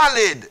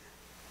solid,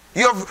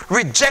 you have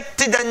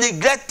rejected and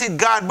neglected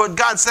God. But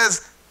God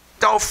says,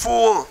 thou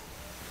fool.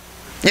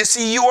 You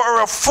see, you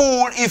are a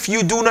fool if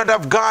you do not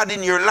have God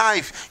in your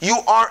life. You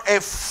are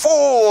a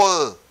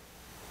fool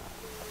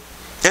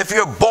if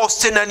you're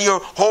boasting and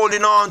you're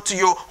holding on to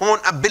your own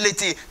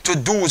ability to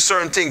do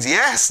certain things.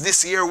 Yes,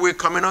 this year we're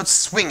coming out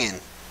swinging.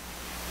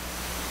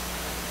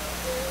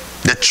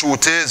 The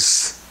truth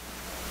is,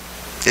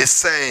 it's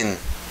saying,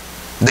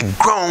 the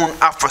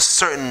ground of a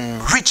certain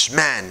rich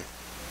man,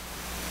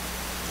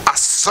 a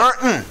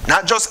certain,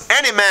 not just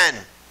any man.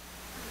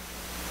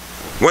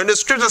 When the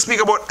scriptures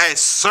speak about a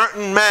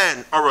certain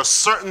man or a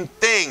certain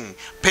thing,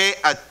 pay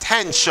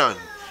attention.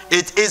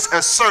 It is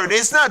a certain.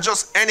 It's not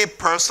just any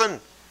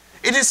person.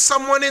 It is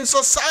someone in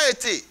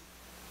society.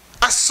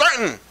 A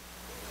certain.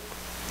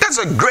 That's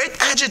a great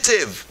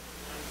adjective.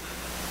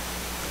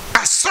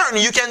 A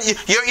certain.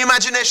 Your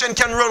imagination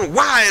can run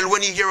wild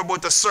when you hear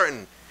about a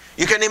certain.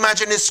 You can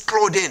imagine his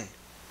clothing.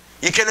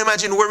 You can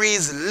imagine where he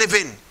is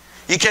living.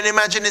 You can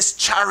imagine his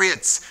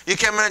chariots. You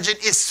can imagine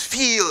his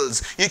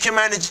fields. You can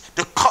imagine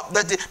the cup,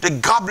 the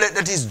goblet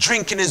that he's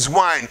drinking his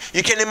wine.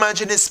 You can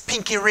imagine his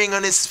pinky ring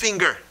on his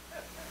finger.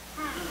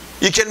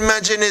 You can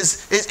imagine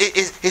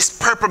his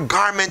purple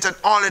garment and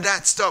all of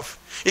that stuff.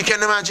 You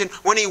can imagine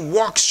when he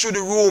walks through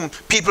the room,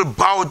 people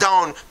bow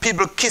down,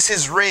 people kiss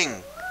his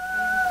ring.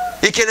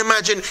 You can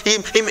imagine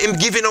him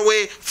giving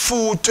away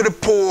food to the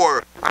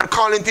poor and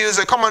calling people and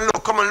say, come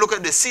and look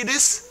at this. See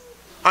this?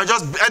 I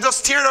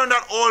just tear down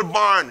that old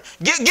barn.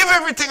 Give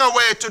everything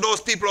away to those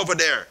people over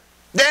there.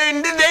 They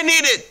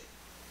need it.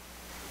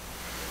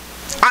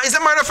 As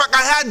a matter of fact,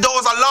 I had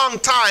those a long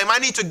time. I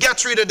need to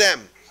get rid of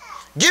them.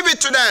 Give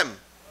it to them.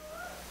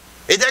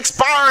 It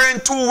expires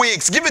in 2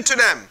 weeks. Give it to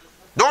them.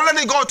 Don't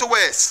let it go to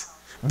waste.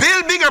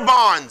 Build bigger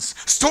barns.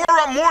 Store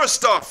up more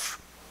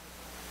stuff.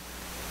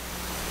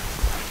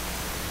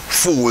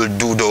 Fool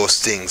do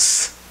those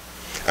things.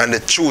 And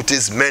the truth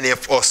is, many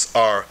of us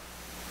are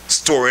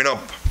storing up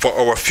for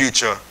our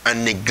future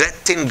and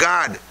neglecting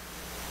God.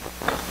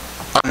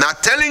 I'm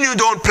not telling you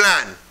don't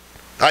plan.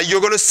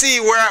 You're going to see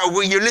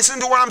where you listen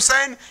to what I'm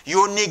saying.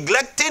 You're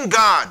neglecting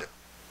God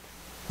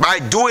by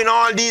doing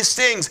all these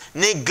things.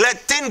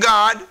 Neglecting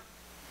God.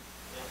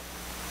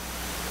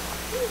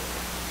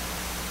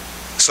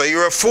 So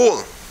you're a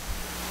fool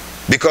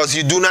because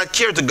you do not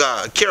care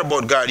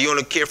about God. You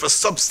only care for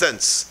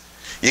substance.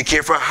 You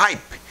care for hype.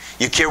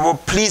 You care for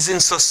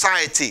pleasing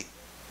society.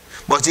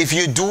 But if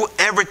you do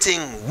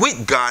everything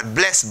with God,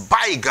 blessed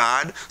by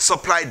God,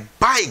 supplied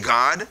by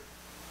God,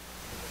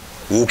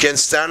 who can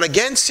stand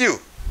against you?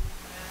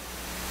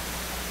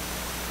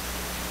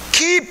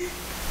 Keep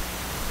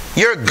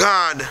your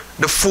God.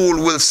 The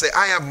fool will say,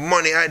 I have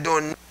money, I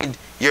don't need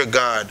your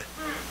God.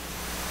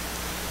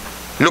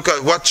 Look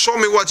at what, show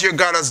me what your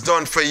God has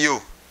done for you.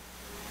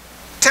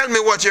 Tell me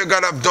what your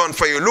God have done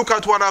for you. Look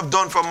at what I've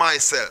done for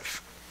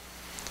myself.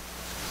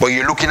 But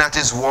you're looking at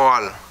his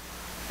wall.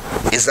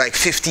 It's like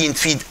 15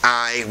 feet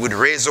high with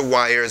razor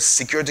wires,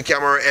 security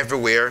camera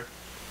everywhere.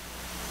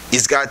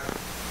 He's got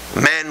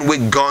men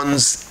with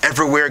guns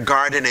everywhere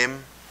guarding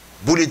him,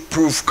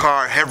 bulletproof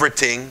car,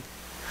 everything.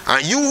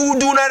 And you who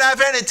do not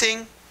have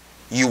anything,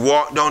 you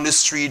walk down the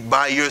street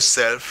by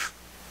yourself.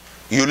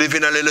 You live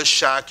in a little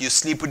shack, you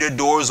sleep with your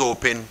doors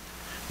open,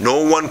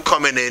 no one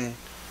coming in,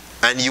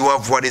 and you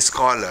have what is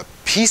called a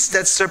peace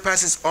that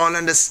surpasses all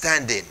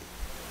understanding.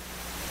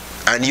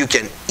 And you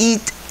can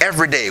eat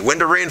every day. When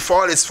the rain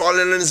falls, it's falling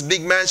on this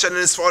big mansion and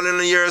it's falling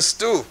on yours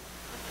too.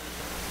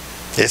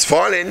 It's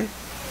falling.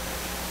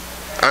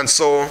 And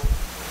so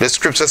the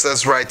scripture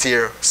says right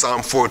here,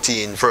 Psalm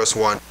 14 verse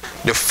 1,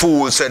 the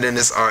fool said in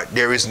his heart,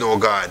 there is no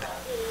God.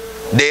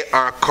 They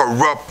are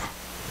corrupt.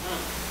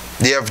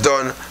 They have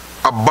done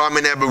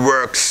abominable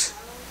works.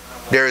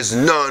 There is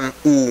none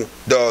who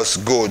does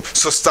good.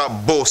 So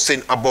stop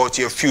boasting about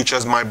your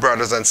futures, my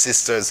brothers and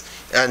sisters,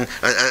 and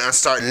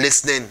start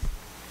listening.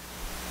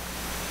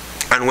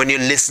 And when you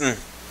listen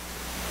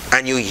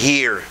and you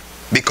hear,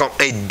 become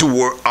a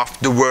doer of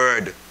the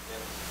word.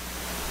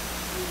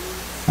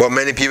 But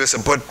many people say,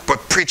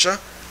 but preacher,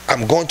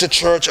 I'm going to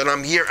church and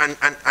I'm here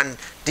and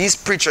these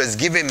preachers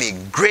giving me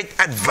great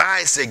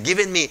advice. They're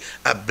giving me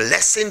a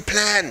blessing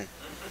plan.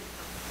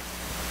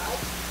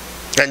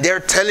 And they're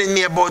telling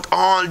me about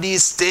all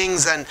these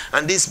things and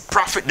this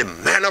prophet, the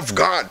man of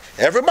God.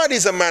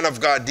 Everybody's a man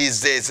of God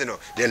these days, you know.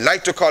 They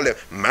like to call him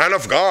man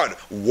of God,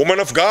 woman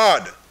of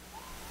God.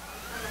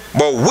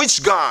 But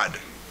which God?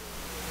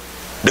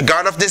 The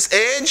God of this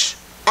age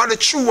or the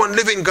true and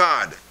living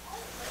God?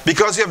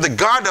 Because you have the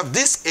God of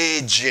this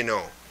age, you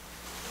know.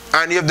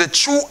 And you have the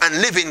true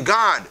and living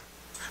God.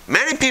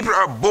 Many people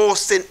are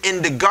boasting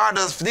in the God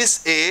of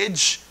this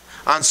age.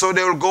 And so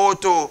they will go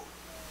to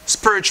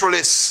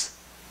spiritualists,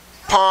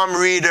 palm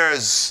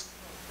readers,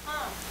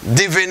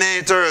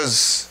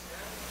 divinators.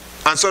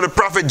 And so the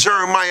prophet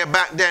Jeremiah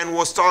back then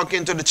was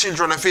talking to the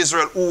children of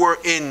Israel who were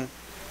in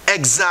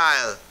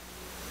exile.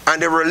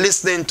 And they were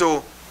listening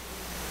to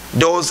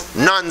those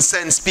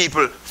nonsense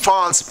people,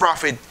 false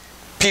prophet,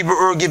 people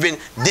who were giving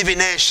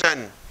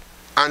divination.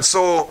 And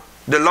so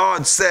the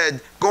Lord said,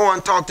 go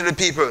and talk to the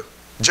people.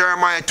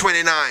 Jeremiah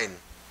 29.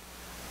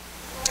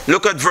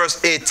 Look at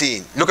verse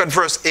 18. Look at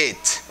verse 8.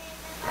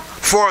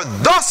 For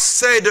thus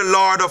said the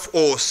Lord of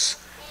hosts,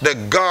 the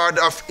God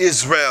of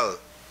Israel.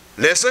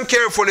 Listen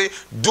carefully.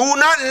 Do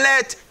not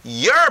let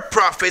your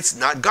prophets,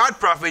 not God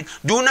prophet,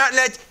 do not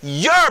let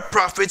your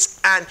prophets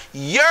and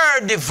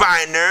your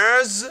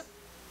diviners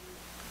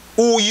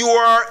who you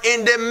are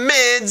in the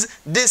midst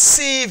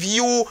deceive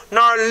you,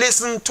 nor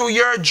listen to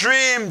your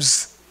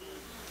dreams,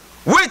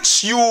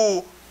 which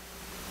you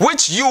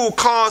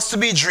cause to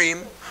be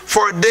dreamed,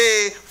 for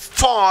they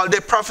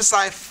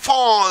prophesy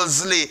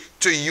falsely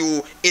to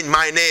you in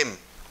my name.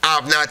 I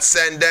have not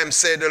sent them,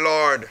 said the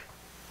Lord.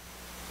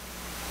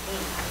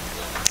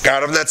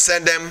 God have not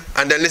sent them,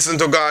 and then listen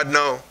to God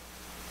now.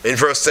 In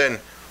verse 10.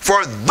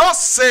 For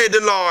thus said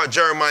the Lord,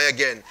 Jeremiah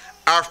again,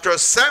 after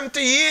 70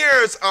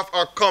 years of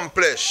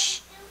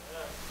accomplish.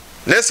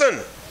 Listen,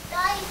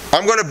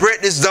 I'm going to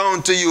break this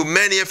down to you.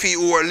 Many of you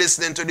who are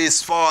listening to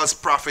these false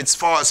prophets,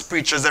 false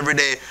preachers every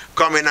day,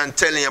 coming and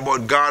telling you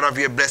about God of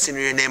your blessing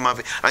in your name of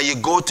it. And you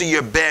go to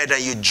your bed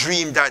and you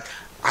dream that,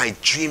 I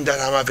dream that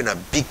I'm having a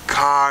big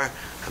car,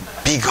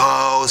 a big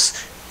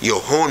house,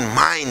 your own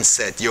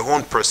mindset, your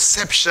own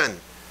perception.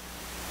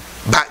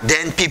 Back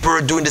then, people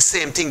were doing the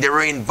same thing. They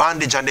were in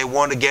bondage and they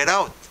want to get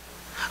out.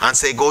 And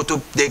so they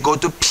go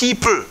to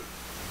people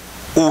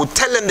who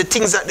tell them the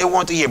things that they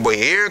want to hear. But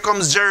here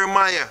comes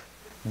Jeremiah,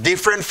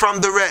 different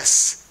from the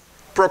rest,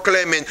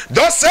 proclaiming,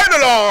 thus said the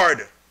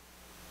Lord.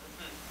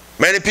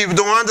 Many people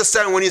don't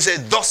understand when you say,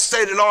 thus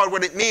said the Lord,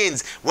 what it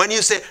means. When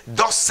you say,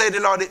 thus said the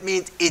Lord, it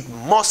means it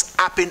must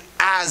happen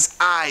as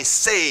I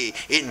say.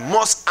 It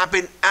must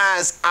happen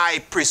as I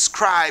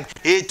prescribe.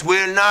 It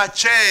will not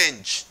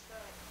change.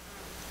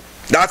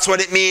 That's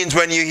what it means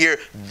when you hear,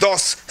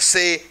 thus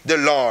say the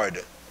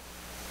Lord.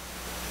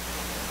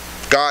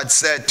 God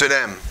said to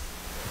them,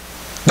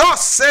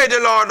 thus say the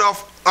Lord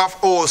of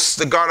hosts,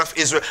 the God of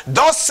Israel.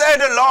 Thus say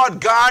the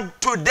Lord God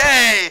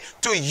today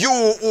to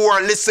you who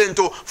are listening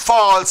to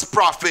false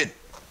prophet,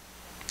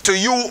 to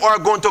you who are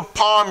going to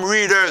palm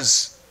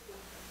readers,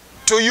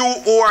 to you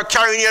who are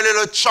carrying your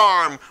little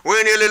charm,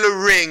 wearing your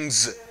little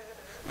rings,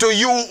 to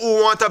you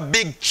who want a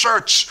big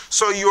church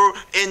so you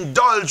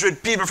indulge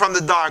with people from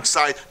the dark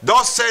side.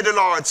 Thus say the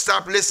Lord,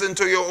 stop listening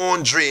to your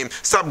own dream.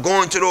 Stop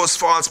going to those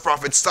false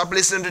prophets. Stop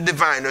listening to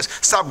diviners.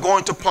 Stop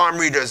going to palm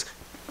readers.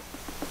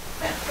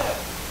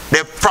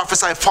 They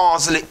prophesy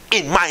falsely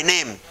in my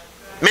name.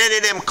 Many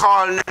of them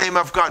call in the name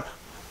of God.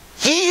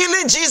 Heal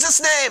in Jesus'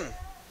 name.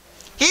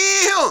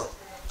 Heal.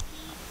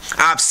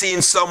 I've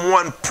seen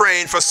someone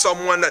praying for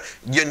someone that,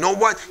 you know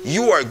what,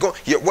 you are going,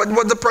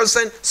 what the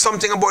person,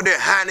 something about their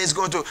hand is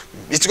going to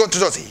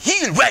just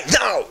heal right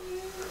now.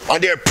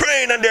 And they're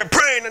praying and they're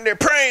praying and they're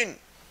praying.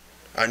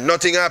 And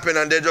nothing happened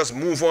and they just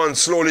move on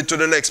slowly to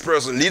the next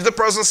person. Leave the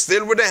person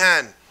still with the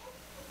hand.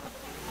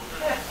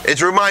 It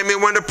reminds me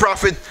when the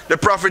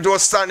prophet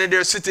was standing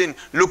there sitting,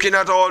 looking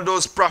at all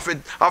those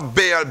prophets of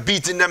Baal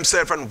beating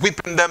themselves and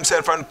whipping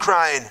themselves and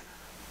crying.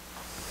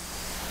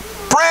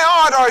 Pray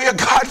hard or your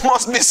God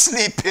must be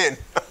sleeping.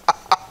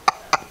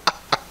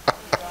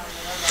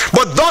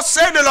 But thus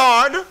said the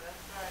Lord,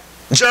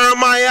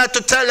 Jeremiah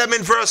to tell them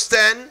in verse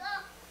 10,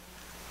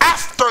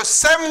 after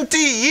 70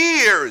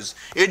 years,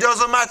 it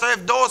doesn't matter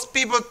if those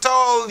people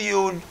told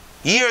you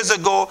years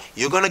ago,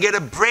 you're going to get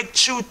a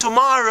breakthrough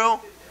tomorrow.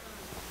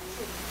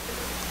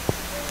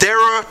 They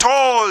were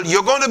told,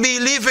 you're going to be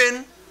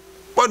living.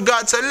 But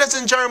God said,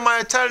 listen,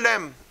 Jeremiah, tell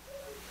them,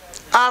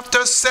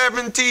 after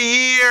 70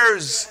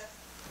 years,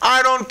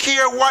 I don't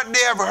care what they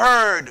have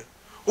heard,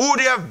 who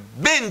they have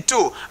been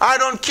to. I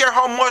don't care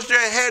how much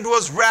their head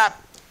was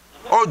wrapped,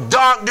 how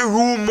dark the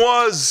room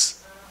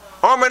was,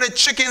 how many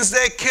chickens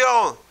they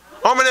kill,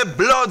 how many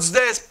bloods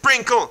they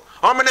sprinkle,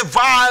 how many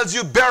vials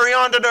you bury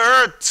under the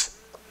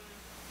earth,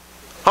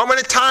 how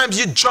many times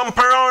you jump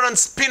around and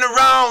spin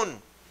around,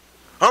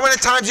 how many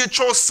times you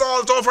throw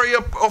salt over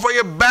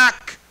your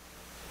back,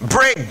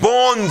 break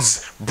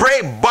bones,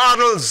 break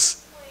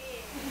bottles.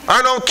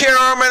 I don't care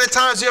how many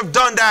times you have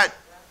done that.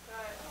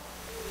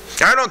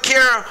 I don't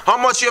care how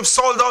much you have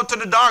sold out to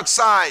the dark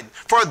side.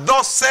 For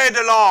thus said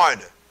the Lord,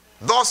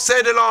 thus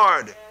said the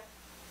Lord,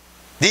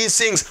 these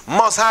things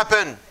must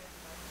happen.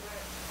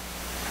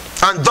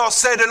 And thus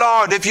said the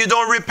Lord, if you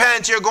don't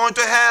repent, you're going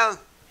to hell.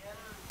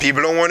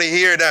 People don't want to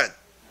hear that.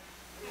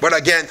 But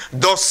again,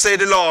 thus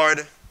said the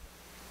Lord,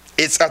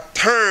 it's a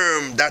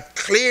term that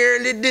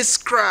clearly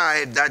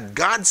describes that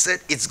God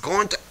said it's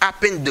going to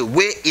happen the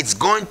way it's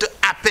going to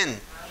happen.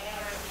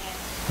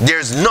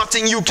 There's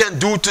nothing you can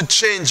do to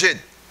change it.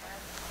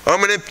 How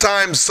many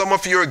times some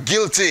of you are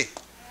guilty?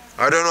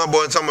 I don't know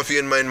about some of you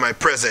in my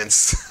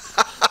presence.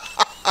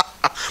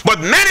 But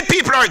many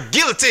people are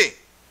guilty.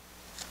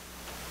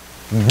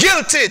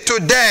 Guilty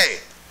today.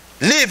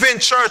 Leaving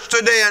church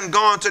today and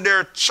gone to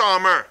their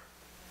charmer.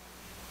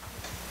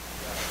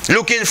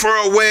 Looking for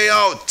a way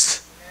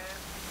out.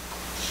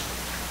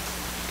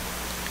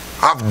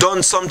 I've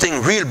done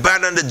something real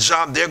bad on the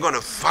job. They're going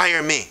to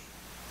fire me.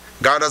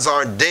 God has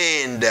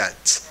ordained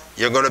that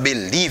you're going to be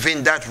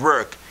leaving that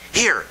work.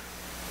 Here,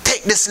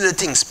 take this little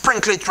thing,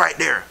 sprinkle it right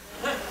there.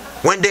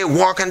 When they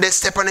walk and they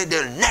step on it,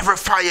 they'll never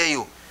fire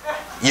you.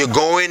 You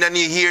go in and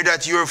you hear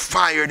that you're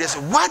fired. They say,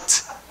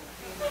 what?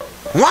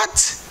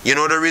 What? You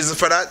know the reason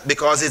for that?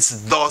 Because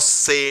it's thus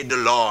said the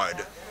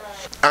Lord.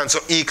 And so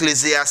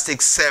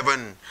Ecclesiastes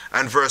 7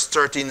 and verse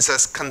 13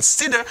 says,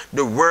 consider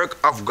the work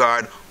of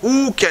God,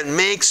 who can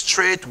make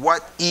straight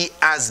what he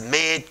has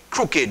made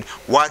crooked.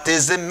 What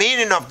is the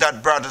meaning of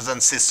that, brothers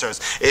and sisters?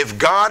 If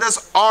God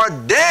has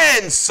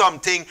ordained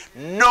something,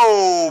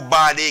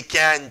 nobody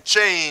can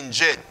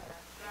change it.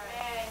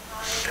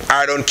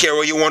 I don't care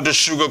whether you want to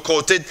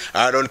sugarcoat it.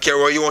 I don't care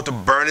whether you want to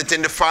burn it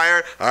in the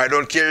fire. I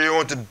don't care if you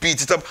want to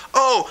beat it up.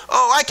 Oh,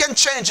 I can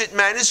change it,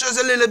 man. It's just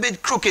a little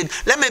bit crooked.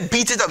 Let me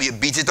beat it up. You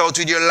beat it out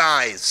with your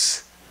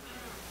lies.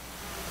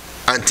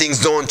 And things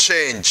don't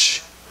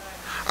change.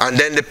 And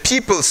then the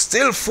people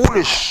still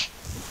foolish.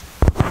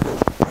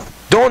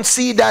 Don't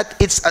see that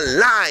it's a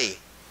lie.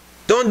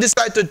 Don't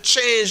decide to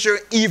change your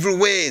evil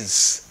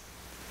ways.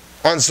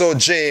 And so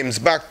James,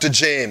 back to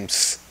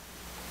James.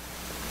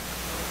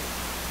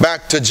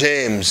 Back to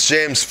James,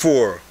 James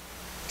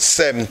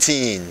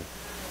 4:17.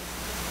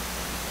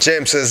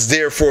 James says,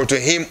 therefore to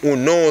him who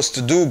knows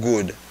to do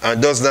good and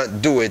does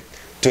not do it,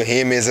 to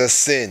him is a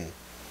sin.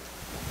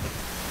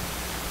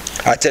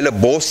 I tell you,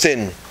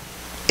 boasting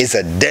is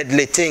a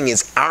deadly thing.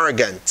 It's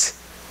arrogant.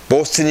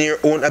 Boasting in your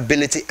own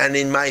ability and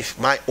in my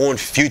own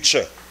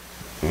future.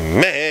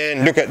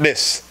 Man, look at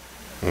this.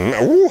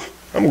 Ooh,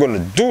 I'm going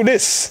to do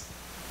this.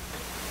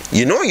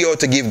 You know you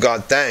ought to give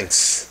God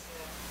thanks.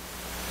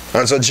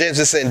 And so James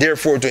is saying,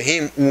 therefore to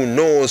him who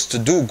knows to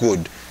do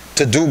good.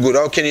 To do good,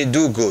 how can you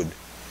do good?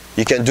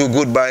 You can do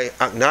good by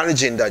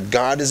acknowledging that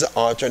God is the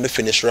author and the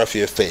finisher of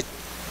your faith.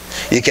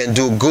 You can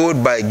do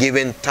good by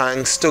giving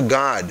thanks to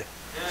God.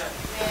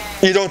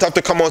 You don't have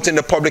to come out in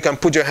the public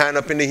and put your hand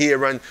up in the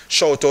air and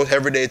shout out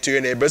every day to your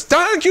neighbors,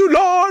 thank you,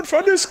 Lord,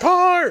 for this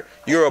car.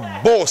 You're a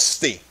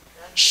boasty,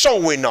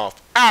 showing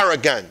off,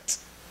 arrogant.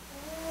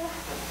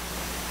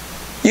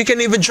 You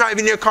can even drive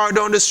in your car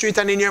down the street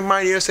and in your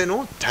mind you're saying,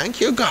 oh, thank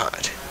you,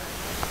 God.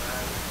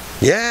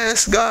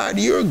 Yes, God,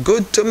 you're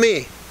good to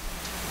me.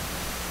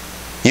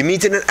 You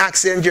meet in an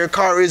accident, your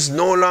car is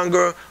no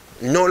longer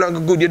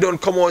good. You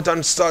don't come out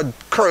and start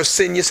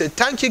cursing. You say,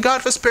 thank you,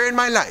 God, for sparing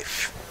my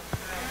life.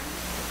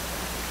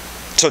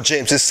 So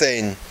James is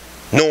saying,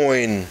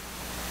 knowing.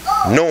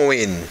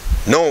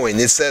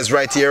 It says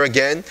right here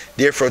again,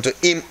 therefore to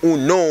him who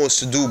knows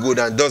to do good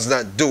and does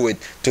not do it,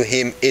 to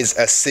him is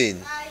a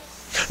sin.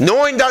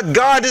 Knowing that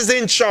God is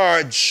in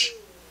charge.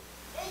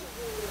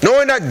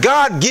 Knowing that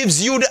God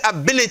gives you the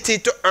ability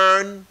to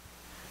earn.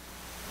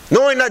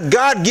 Knowing that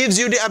God gives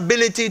you the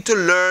ability to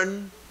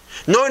learn.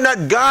 Knowing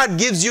that God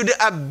gives you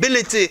the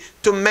ability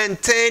to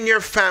maintain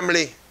your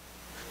family.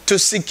 To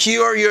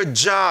secure your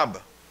job.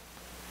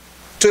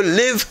 To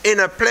live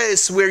in a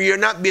place where you're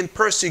not being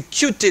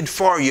persecuted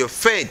for your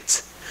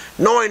faith.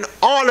 Knowing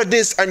all of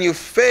this and you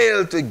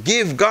fail to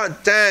give God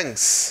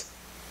thanks.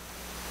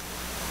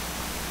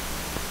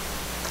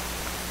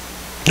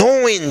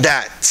 Knowing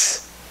that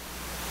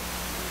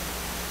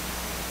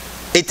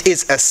it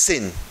is a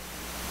sin.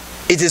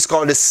 It is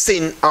called the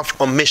sin of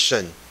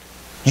omission.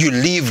 You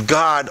leave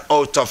God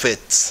out of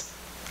it.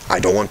 I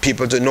don't want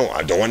people to know.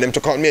 I don't want them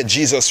to call me a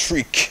Jesus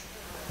freak.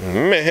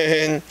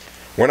 Man,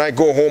 When I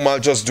go home, I'll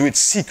just do it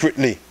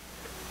secretly.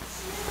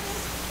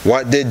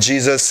 What did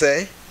Jesus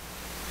say?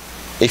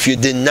 If you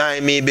deny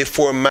me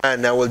before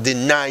man, I will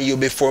deny you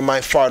before my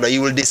Father. He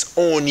will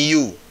disown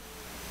you.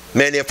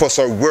 Many of us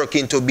are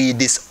working to be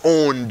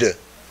disowned.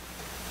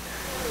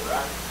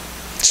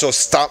 So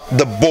stop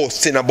the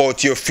boasting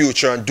about your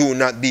future and do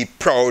not be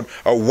proud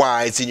or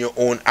wise in your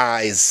own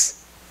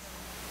eyes.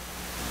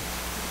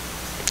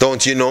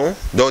 Don't you know?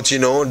 Don't you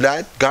know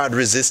that God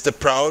resists the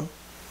proud?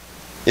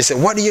 You say,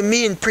 what do you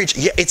mean, preach?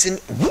 Yeah, it's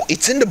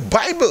in the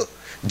Bible.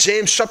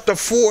 James chapter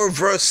 4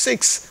 verse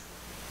 6.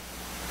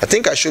 I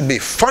think I should be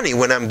funny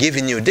when I'm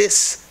giving you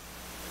this,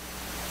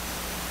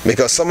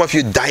 because some of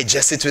you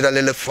digest it with a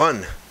little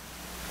fun,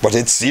 but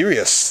it's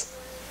serious.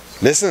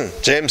 Listen,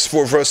 James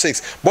 4 verse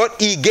 6.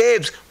 But he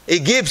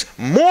gives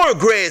more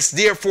grace.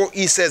 Therefore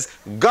he says,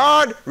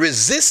 God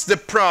resists the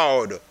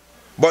proud,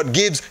 but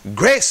gives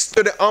grace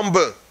to the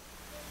humble.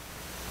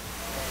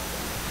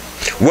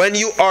 When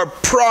you are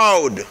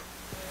proud,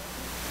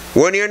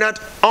 when you're not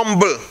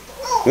humble,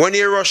 when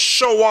you're a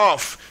show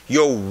off,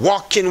 you're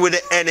walking with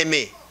the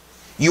enemy.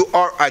 You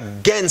are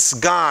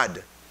against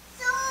God.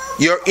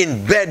 You're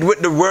in bed with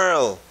the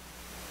world.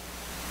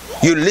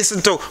 You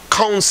listen to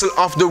counsel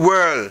of the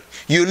world.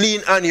 You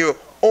lean on your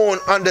own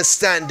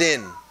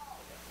understanding.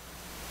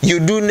 You're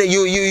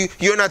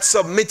not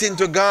submitting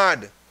to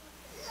God.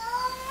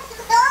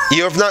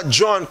 You have not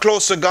drawn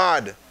close to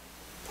God.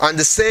 And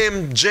the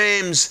same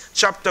James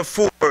chapter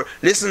 4,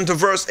 listen to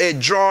verse 8.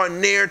 Draw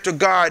near to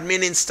God,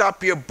 meaning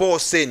stop your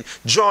boasting.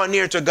 Draw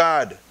near to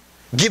God.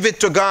 Give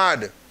it to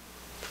God,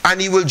 and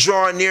he will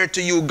draw near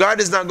to you. God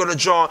is not going to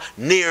draw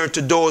near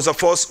to those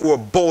of us who are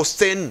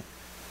boasting,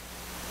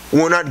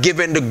 who are not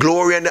giving the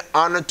glory and the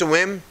honor to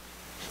him.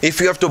 If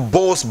you have to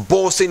boast,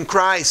 boast in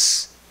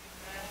Christ.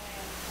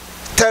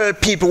 Tell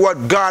people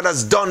what God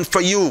has done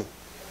for you.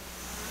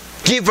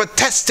 Give a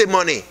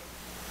testimony.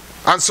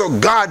 And so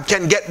God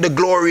can get the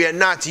glory and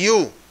not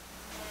you.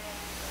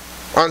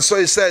 And so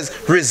he says,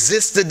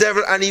 resist the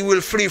devil and he will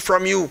flee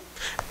from you.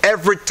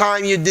 Every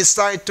time you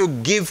decide to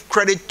give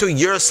credit to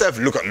yourself,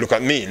 look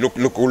at me,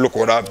 look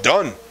what I've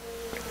done.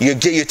 You're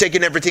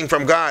taking everything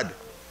from God.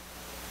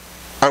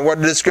 And what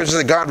the scripture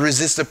says, God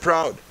resists the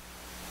proud.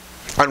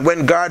 And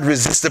when God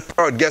resists the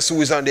proud, guess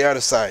who is on the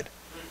other side?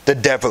 The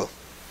devil.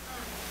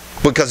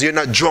 Because you're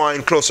not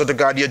drawing closer to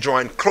God, you're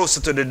drawing closer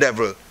to the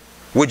devil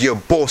with your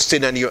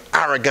boasting and your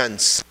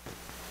arrogance,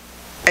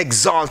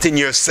 exalting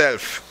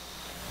yourself.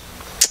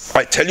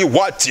 I tell you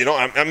what, you know,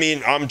 I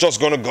mean, I'm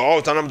just going to go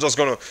out and I'm just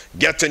going to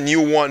get a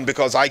new one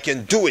because I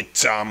can do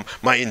it.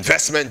 My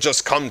investment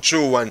just come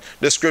true. And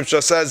the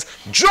scripture says,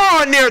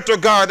 draw near to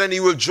God and he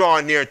will draw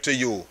near to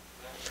you.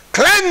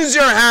 Cleanse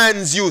your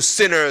hands, you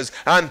sinners,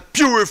 and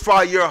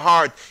purify your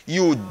heart,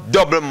 you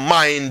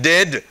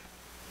double-minded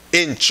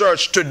in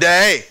church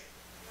today.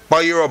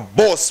 But you're a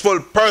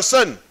boastful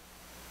person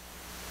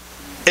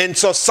in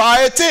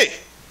society,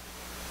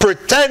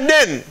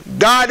 pretending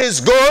God is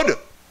good.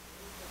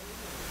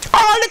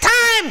 All the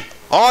time.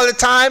 All the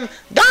time.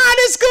 God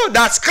is good.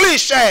 That's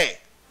cliche.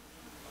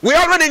 We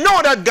already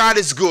know that God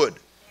is good.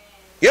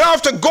 You don't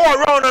have to go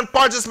around and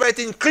participate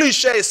in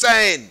cliche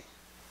saying.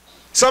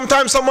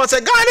 Sometimes someone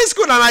says, God is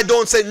good, and I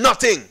don't say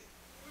nothing.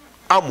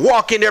 I'm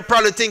walking there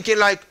probably thinking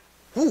like,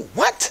 ooh,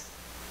 what?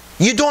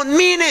 You don't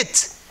mean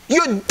it.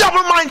 You're a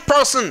double-minded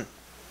person.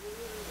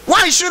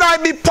 Why should I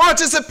be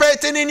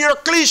participating in your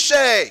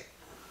cliche?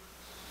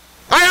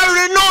 I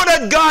already know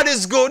that God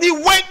is good. He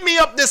waked me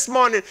up this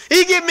morning.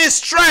 He gave me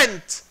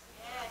strength.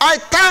 I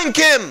thank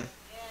him.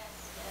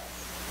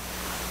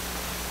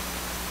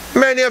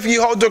 Many of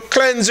you have to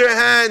cleanse your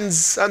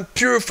hands and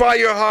purify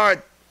your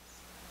heart.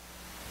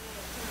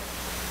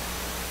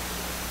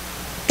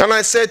 And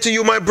I say to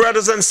you, my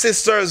brothers and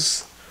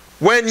sisters,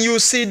 when you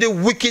see the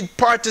wicked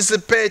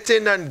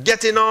participating and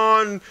getting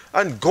on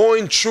and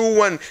going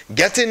through and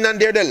getting on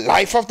there the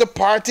life of the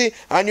party,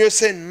 and you're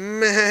saying,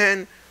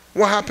 man,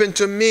 what happened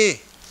to me?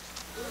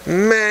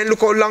 Man,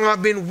 look how long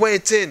I've been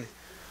waiting.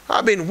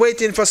 I've been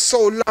waiting for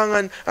so long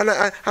and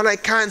I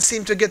can't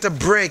seem to get a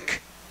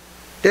break.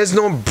 There's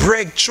no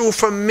breakthrough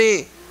for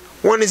me.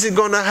 When is it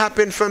going to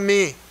happen for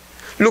me?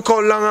 Look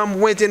how long I'm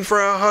waiting for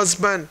a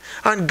husband.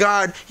 And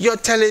God, you're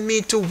telling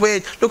me to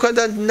wait. Look at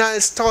that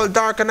nice, tall,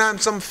 dark, and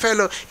handsome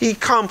fellow. He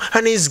come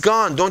and he's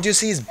gone. Don't you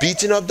see he's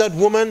beating up that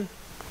woman?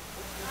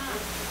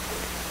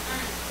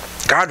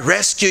 God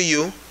rescue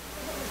you.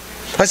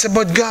 I said,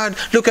 but God,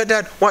 look at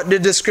that. What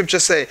did the scripture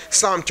say?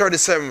 Psalm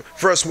 37,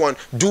 verse 1.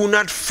 Do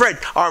not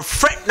fret, or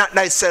fret not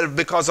thyself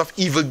because of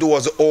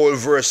evildoers, the old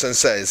version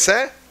says.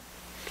 Eh?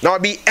 Nor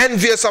be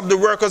envious of the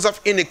workers of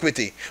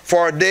iniquity,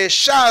 for they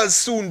shall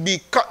soon be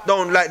cut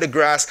down like the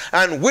grass,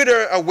 and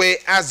wither away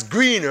as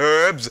green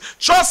herbs.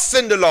 Trust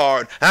in the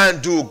Lord,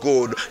 and do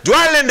good.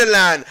 Dwell in the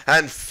land,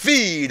 and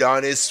feed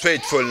on his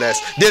faithfulness.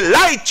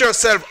 Delight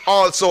yourself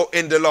also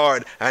in the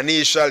Lord, and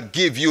he shall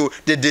give you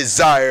the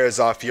desires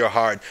of your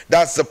heart.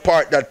 That's the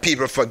part that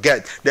people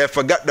forget. They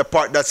forget the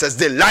part that says,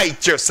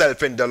 delight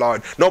yourself in the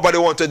Lord. Nobody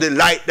wants to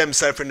delight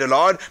themselves in the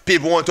Lord.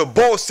 People want to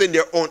boast in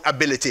their own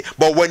ability.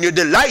 But when you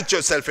delight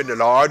yourself in the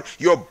Lord,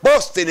 you're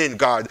boasting in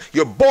God.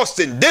 You're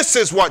boasting, this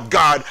is what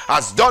God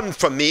has done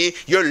for me.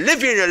 You're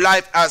living your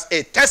life as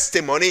a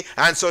testimony,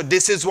 and so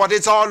this is what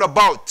it's all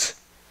about.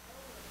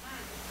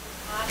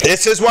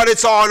 This is what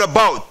it's all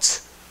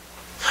about.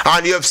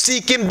 And you have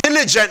seek him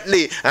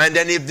diligently, and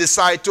then he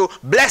decide to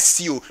bless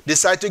you,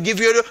 decide to give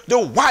you the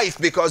wife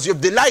because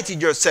you've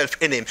delighted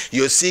yourself in him.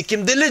 You seek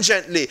him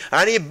diligently,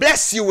 and he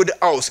bless you with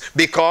the house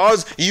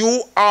because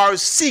you are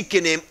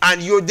seeking him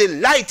and you're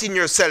delighting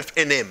yourself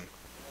in him.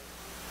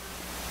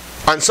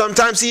 And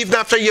sometimes even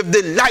after you've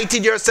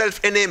delighted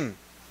yourself in him,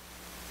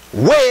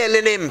 wail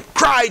in him,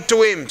 cry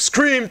to him,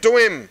 scream to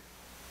him,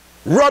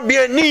 rub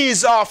your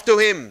knees off to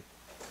him,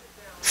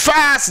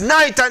 fast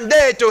night and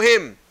day to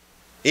him,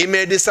 he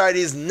may decide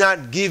he's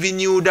not giving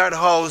you that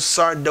house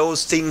or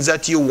those things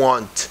that you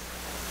want.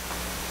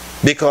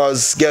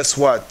 Because guess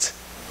what?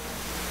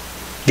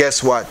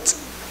 Guess what?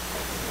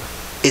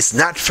 It's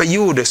not for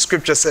you. The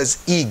scripture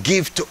says he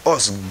gives to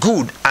us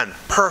good and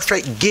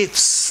perfect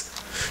gifts.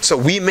 So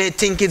we may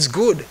think it's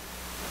good,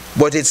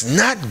 but it's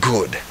not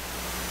good.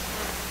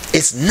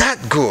 It's not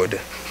good.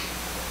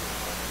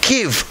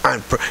 Give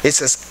and it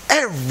says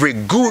every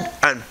good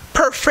and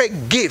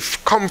perfect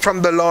gift come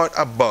from the Lord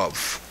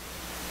above.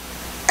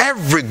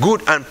 Every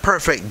good and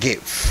perfect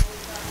gift.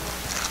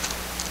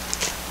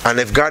 And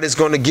if God is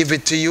going to give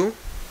it to you,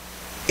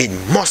 it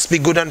must be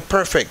good and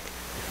perfect.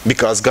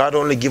 Because God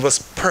only gives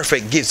us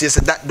perfect gifts. You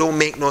said that don't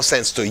make no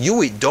sense to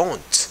you. It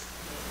don't.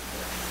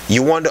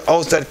 You want a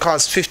house that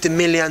costs $50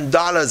 million.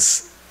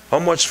 How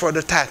much for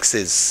the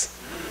taxes?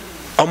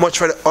 How much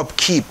for the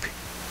upkeep?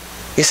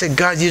 He said,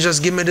 God, you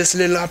just give me this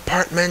little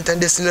apartment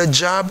and this little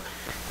job.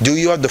 Do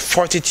you have the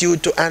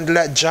fortitude to handle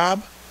that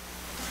job?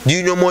 Do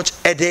you know how much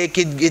headache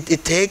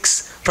it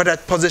takes for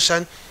that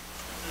position?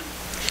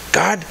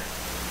 God,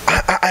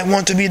 I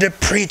want to be the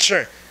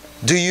preacher.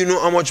 Do you know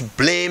how much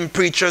blame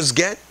preachers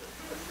get?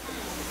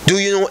 Do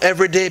you know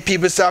every day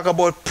people talk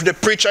about the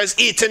preacher is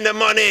eating the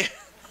money?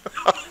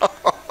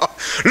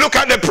 Look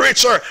at the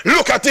preacher.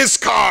 Look at his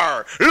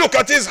car. Look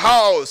at his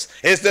house.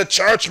 It's the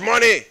church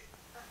money.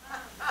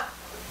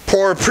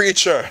 Poor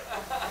preacher.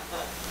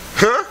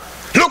 Huh?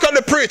 Look at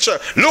the preacher.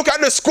 Look at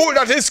the school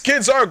that his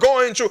kids are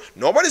going through.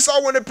 Nobody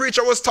saw when the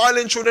preacher was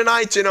toiling through the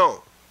night, you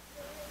know.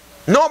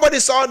 Nobody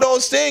saw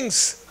those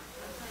things.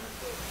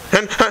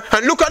 And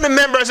look at the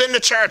members in the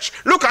church.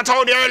 Look at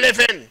how they are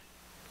living.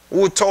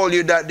 Who told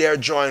you that they are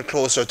drawing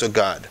closer to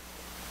God?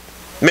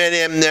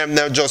 Many of them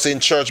are just in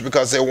church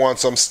because they want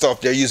some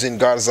stuff. They're using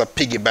God as a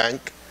piggy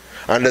bank.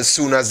 And as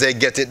soon as they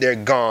get it, they're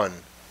gone.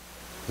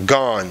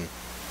 Gone.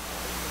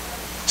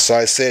 So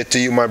I say to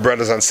you, my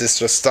brothers and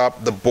sisters,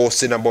 stop the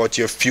boasting about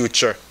your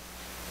future.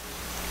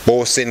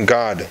 Boast in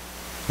God,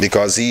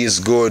 because he is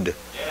good.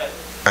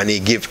 And he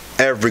gives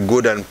every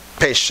good and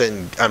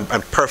patient and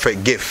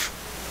perfect gift.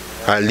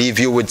 I leave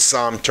you with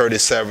Psalm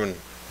 37,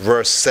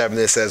 verse 7.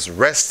 It says,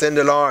 rest in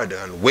the Lord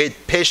and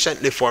wait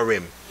patiently for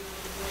him.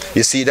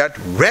 You see that?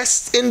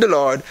 Rest in the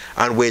Lord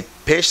and wait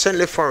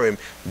patiently for him.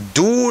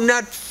 Do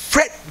not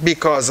fret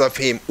because of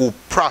him who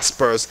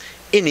prospers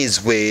in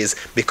his ways,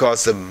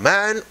 because the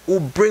man who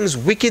brings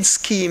wicked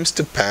schemes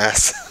to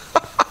pass.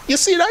 You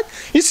see that?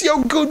 You see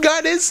how good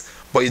God is?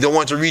 But you don't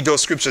want to read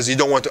those scriptures. You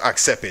don't want to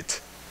accept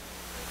it.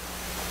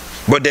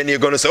 But then you're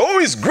going to say, oh,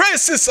 his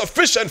grace is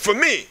sufficient for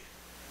me.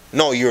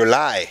 No, you're a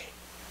lie.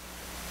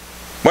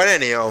 But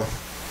anyhow,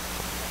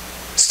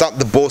 stop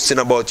the boasting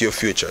about your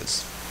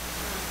futures.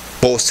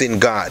 Boast in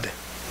God.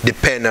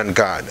 Depend on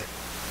God.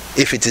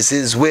 If it is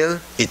his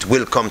will, it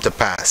will come to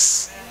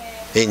pass.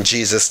 In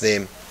Jesus'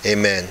 name,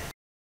 amen.